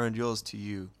returned yours to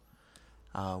you.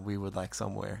 We would like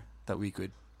somewhere that we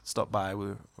could stop by.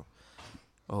 We're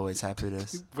always happy to.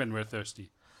 When we're thirsty.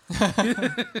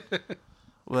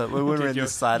 Well, when we're in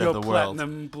this side of the world.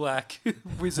 Platinum black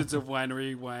Wizards of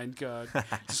Winery wine card.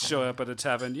 Just show up at a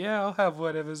tavern. Yeah, I'll have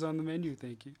whatever's on the menu,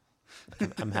 thank you.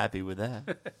 I'm happy with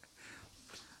that.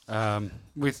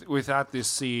 Without this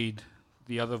seed,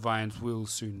 the other vines will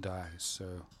soon die.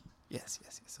 So yes,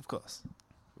 of course.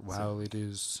 While it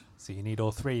is, so you need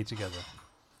all 3 together.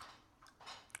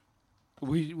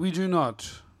 We do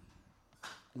not.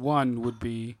 One would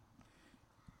be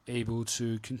able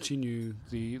to continue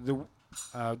the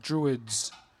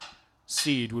druid's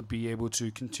seed would be able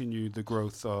to continue the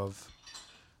growth of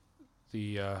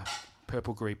the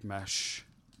purple grape mash.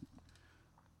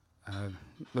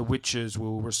 The witches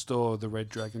will restore the red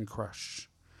dragon crush,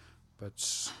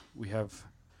 but we have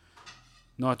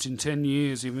not in 10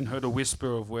 years even heard a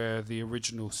whisper of where the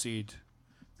original seed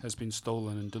has been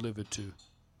stolen and delivered to.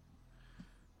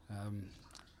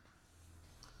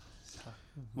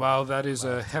 While that is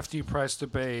a hefty price to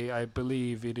pay, I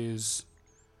believe it is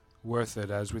worth it,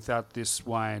 as without this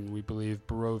wine, we believe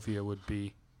Barovia would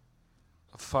be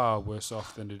far worse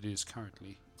off than it is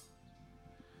currently.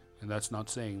 And that's not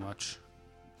saying much.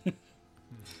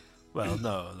 Well,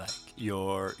 no, like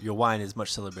your wine is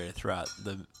much celebrated throughout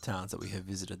the towns that we have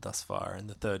visited thus far, and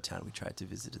the third town we tried to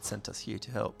visit had sent us here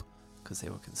to help because they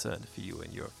were concerned for you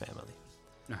and your family.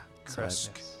 Kresk,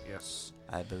 yes.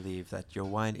 I believe that your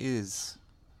wine is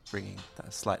bringing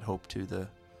that slight hope to the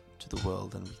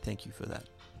world, and we thank you for that.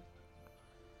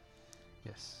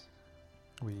 Yes.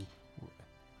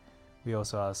 We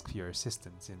also ask for your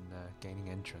assistance in gaining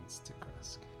entrance to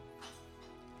Kresk.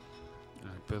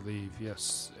 I believe,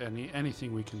 yes.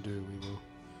 Anything we can do, we will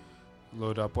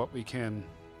load up what we can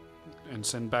and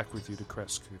send back with you to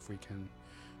Kresk if we can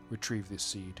retrieve this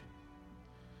seed.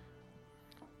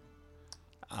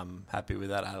 I'm happy with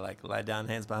that. I lie down,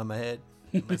 hands behind my head,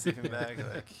 my sleeping bag.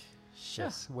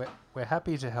 Yes, we're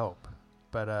happy to help,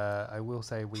 but I will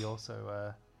say we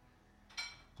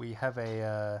We have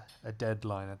a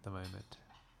deadline at the moment,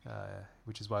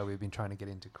 which is why we've been trying to get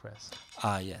into Crest.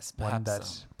 Yes. One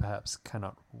Perhaps, that perhaps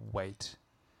cannot wait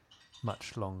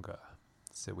much longer.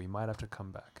 So we might have to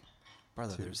come back.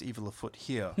 brother, to- there's evil afoot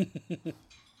here.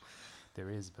 There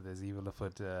is, but there's evil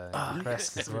afoot in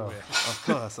Crest as well.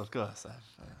 Of course.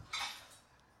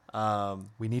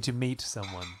 We need to meet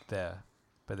someone there,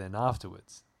 but then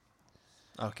afterwards,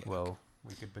 Okay. well,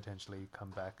 we could potentially come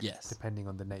back. Yes. Depending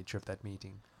on the nature of that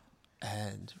meeting.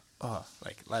 And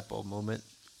like light bulb moment,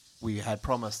 we had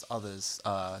promised others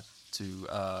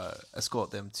to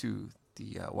escort them to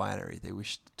the winery. They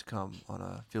wished to come on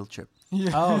a field trip.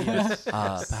 Yeah. Oh, yes.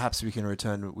 Perhaps we can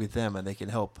return with them and they can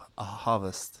help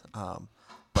harvest.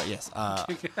 But yes,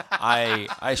 I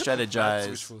strategize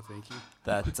wishful thinking.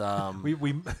 that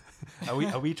we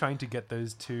are we trying to get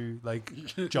those two like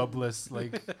jobless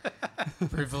like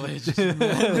Privileged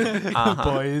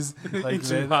boys like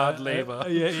Into hard labor.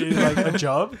 like a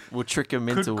job? we'll trick them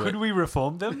into Could it. we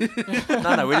reform them?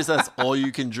 No, we just that's all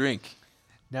you can drink.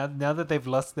 now that they've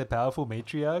lost their powerful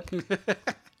matriarch.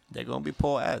 They're gonna be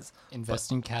poor as.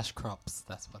 invest in cash crops.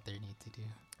 That's what they need to do.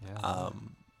 Yeah.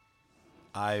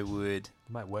 I would. It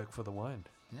might work for the wine.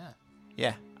 Yeah.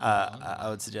 Yeah, I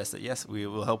would suggest that yes, we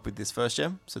will help with this first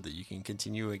gem so that you can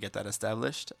continue and get that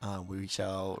established. We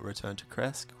shall return to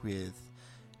Kresk with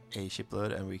a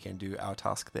shipload and we can do our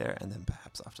task there, and then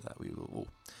perhaps after that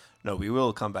we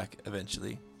will come back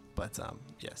eventually. But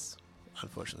yes,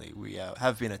 unfortunately we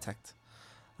have been attacked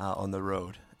on the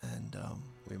road, and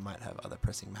we might have other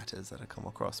pressing matters that have come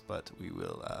across, but we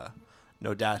will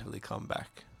no doubt really come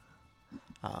back.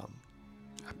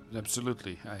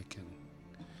 Absolutely, I can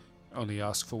only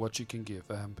ask for what you can give.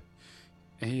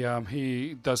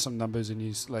 He does some numbers and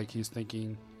he's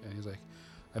thinking, and he's like,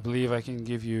 I believe I can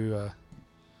give you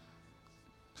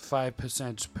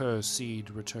 5% per seed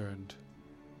returned.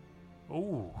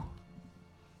 Ooh.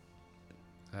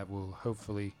 That will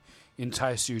hopefully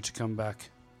entice you to come back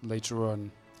later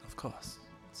on. Of course,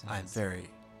 I'm very.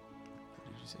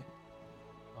 What did you say?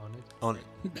 On On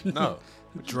it? No,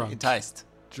 Drunk. enticed.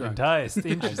 Enticed.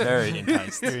 I'm very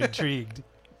enticed. You're intrigued.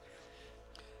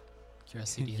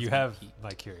 Curiosity. You have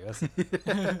my curiosity.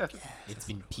 It's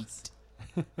been piqued.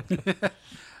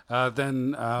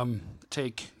 Then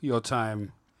take your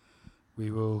time.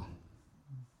 We will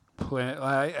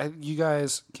plan. You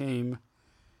guys came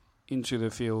into the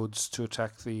fields to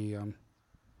attack the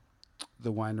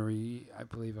winery, I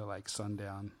believe, at like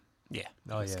sundown. Yeah.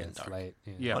 Oh it's yeah, getting it's dark. late.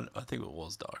 Yeah. I think it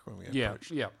was dark when we Yeah,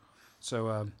 approached. yeah.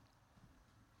 So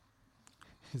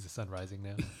Is the sun rising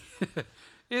now?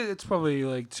 it's probably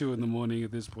like 2 a.m.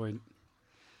 at this point.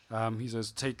 He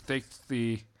says, take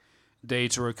the day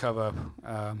to recover.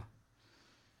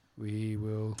 We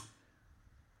will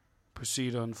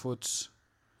proceed on foot,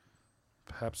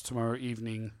 perhaps tomorrow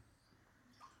evening,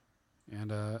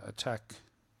 and attack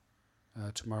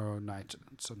tomorrow night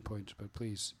at some point. But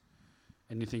please,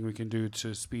 anything we can do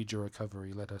to speed your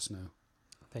recovery, let us know.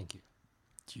 Thank you.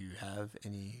 Do you have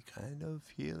any kind of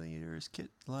healing eaters kit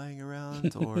lying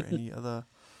around, or any other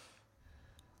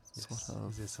sort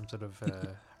of Is there some sort of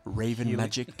raven healing-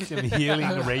 magic? some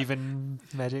healing raven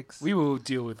magics? We will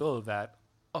deal with all of that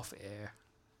off air.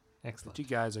 Excellent. But you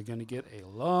guys are going to get a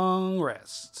long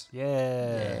rest.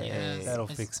 Yeah. Yes. That'll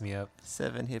fix me up.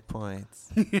 7 hit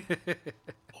points,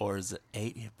 or is it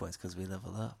 8 hit points because we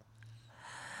level up?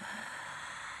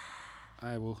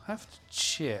 I will have to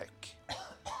check.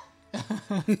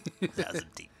 That's a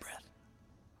deep breath.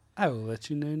 I will let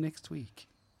you know next week.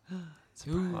 Oh,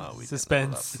 we didn't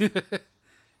Suspense. level up.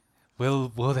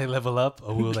 Will they level up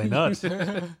or will they not?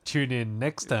 Tune in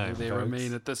next time. They folks.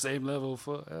 remain at the same level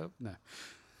for no.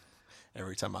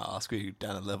 Every time I ask, we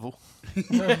down a level.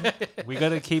 We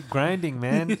gotta keep grinding,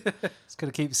 man. Just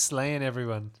gotta keep slaying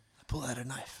everyone. I pull out a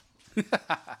knife.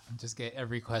 Just get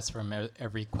every quest from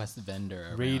every quest vendor.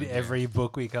 around Read here. every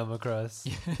book we come across.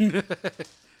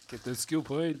 Get those skill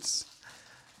points.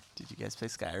 Did you guys play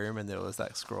Skyrim and there was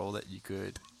that scroll that you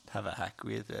could have a hack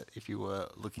with? That if you were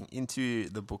looking into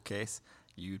the bookcase,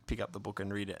 you'd pick up the book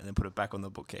and read it and then put it back on the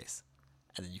bookcase.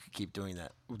 And then you could keep doing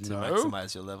that to No.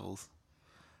 maximize your levels.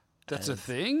 That's a And-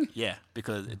 thing? Yeah,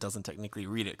 because it doesn't technically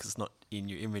read it because it's not in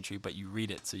your inventory, but you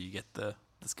read it so you get the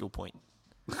skill point.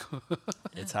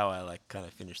 It's how I like kind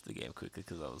of finished the game quickly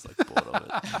because I was like bored of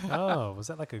it. Oh, was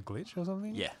that like a glitch or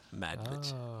something? Yeah, mad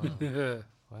glitch. Oh,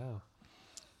 wow.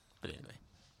 But anyway,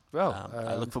 Well,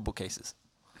 I look for bookcases.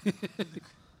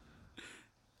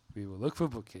 we will look for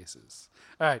bookcases.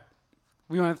 All right.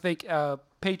 We want to thank our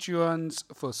Patreons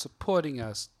for supporting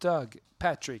us, Doug,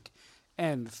 Patrick,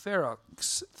 and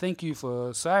Ferox. Thank you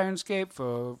for Sirenscape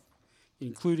for,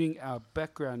 including our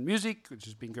background music, which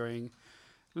has been going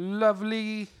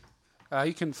lovely.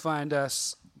 You can find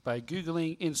us by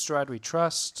Googling In Stride We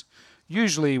Trust.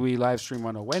 Usually we live stream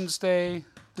on a Wednesday.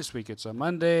 This week it's a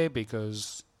Monday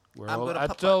because we're all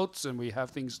adults and we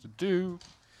have things to do.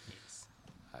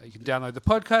 You can download the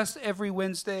podcast every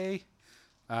Wednesday.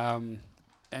 And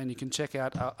you can check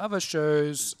out our other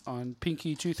shows on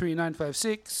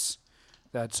Pinky23956.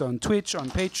 That's on Twitch, on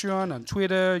Patreon, on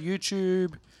Twitter,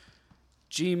 YouTube,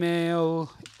 Gmail,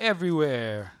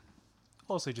 everywhere.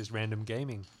 Also just random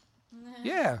gaming.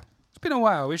 Yeah. It's been a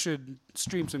while. We should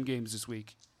stream some games this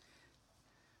week.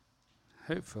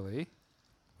 Hopefully,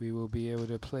 we will be able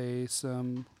to play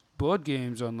some board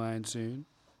games online soon.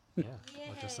 Yeah.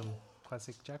 Or just some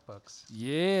classic Jackbox.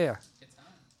 Yeah.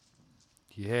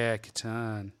 Yeah,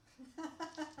 Catan.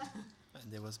 And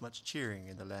there was much cheering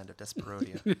in the land of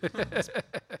Desperodia.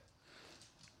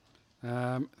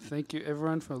 Thank you,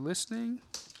 everyone, for listening.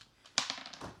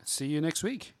 See you next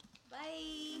week.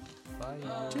 Bye.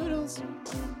 Bye. Toodles.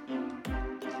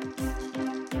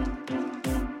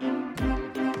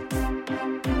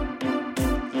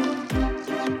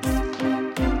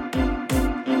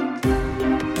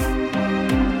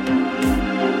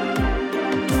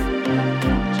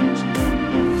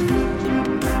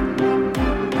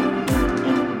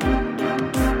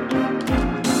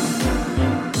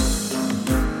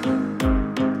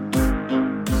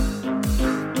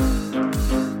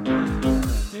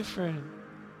 Different.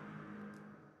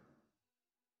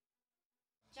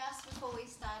 Just before we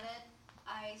started,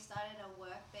 I started a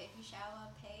work baby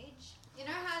shower page. You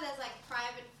know how there's like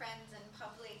private friends and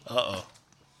public? Uh-oh.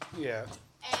 Yeah.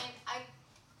 And I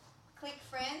click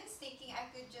friends thinking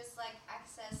I could just like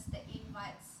access the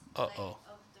invites like, of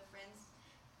the friends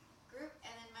group.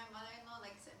 And then my mother-in-law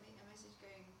like sent me a message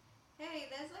going,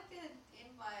 hey, there's like an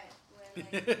invite where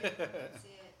like you can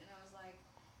see it. And I was like,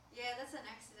 yeah, that's an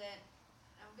accident.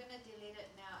 I'm going to delete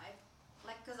it now.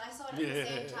 Because I saw it at the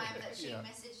same time that she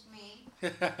messaged me.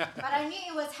 But I knew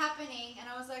it was happening, and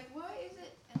I was like, what is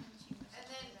it? And then she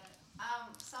messaged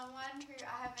someone who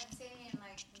I haven't seen in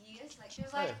like years, like she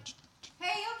was like,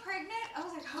 hey, you're pregnant? I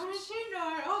was like, how did she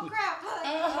know? Oh, crap. I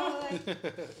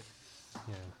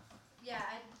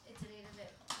deleted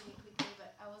it pretty quickly,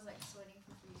 but I was like sweating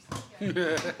profusely.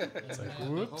 It's like,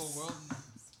 whoops.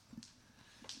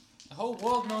 The whole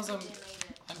world knows I'm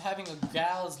having a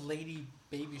gal's lady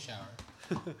baby shower.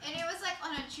 And it was like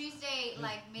on a Tuesday,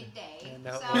 like midday.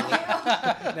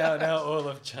 Now all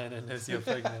of China knows you're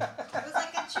pregnant. It was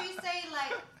like a Tuesday,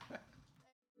 like.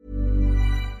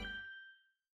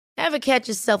 Ever catch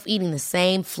yourself eating the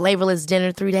same flavorless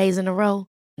dinner 3 days in a row?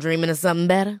 Dreaming of something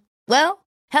better? Well,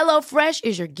 HelloFresh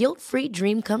is your guilt-free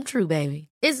dream come true, baby.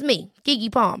 It's me, Keke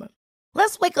Palmer.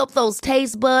 Let's wake up those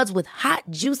taste buds with hot,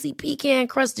 juicy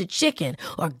pecan-crusted chicken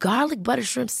or garlic butter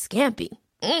shrimp scampi.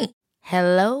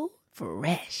 Hello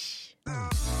Fresh.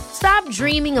 Stop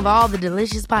dreaming of all the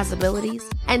delicious possibilities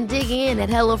and dig in at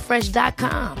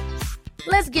HelloFresh.com.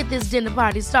 Let's get this dinner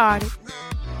party started.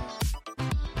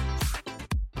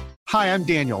 Hi, I'm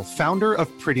Daniel, founder of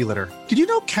Pretty Litter. Did you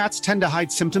know cats tend to hide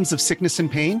symptoms of sickness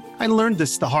and pain? I learned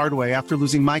this the hard way after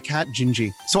losing my cat,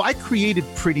 Gingy. So I created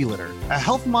Pretty Litter, a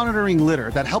health monitoring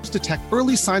litter that helps detect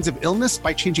early signs of illness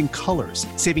by changing colors,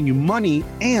 saving you money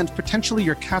and potentially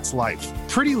your cat's life.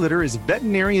 Pretty Litter is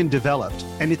veterinarian developed,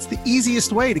 and it's the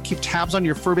easiest way to keep tabs on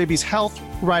your fur baby's health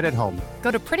right at home.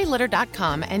 Go to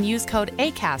prettylitter.com and use code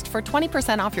ACAST for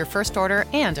 20% off your first order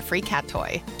and a free cat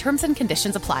toy. Terms and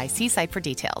conditions apply. See site for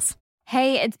details.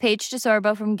 Hey, it's Paige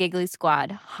DeSorbo from Giggly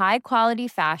Squad. High quality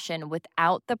fashion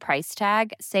without the price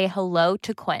tag. Say hello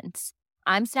to Quince.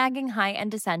 I'm snagging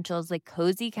high-end essentials like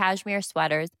cozy cashmere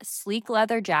sweaters, sleek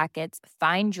leather jackets,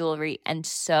 fine jewelry, and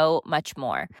so much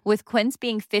more. With Quince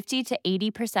being 50 to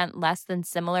 80% less than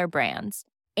similar brands.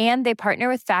 And they partner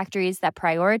with factories that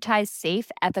prioritize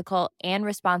safe, ethical, and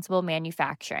responsible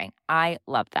manufacturing. I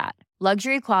love that.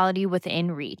 Luxury quality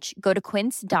within reach. Go to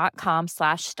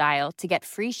quince.com/style to get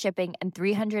free shipping and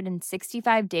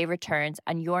 365-day returns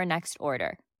on your next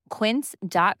order.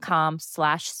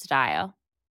 Quince.com/style.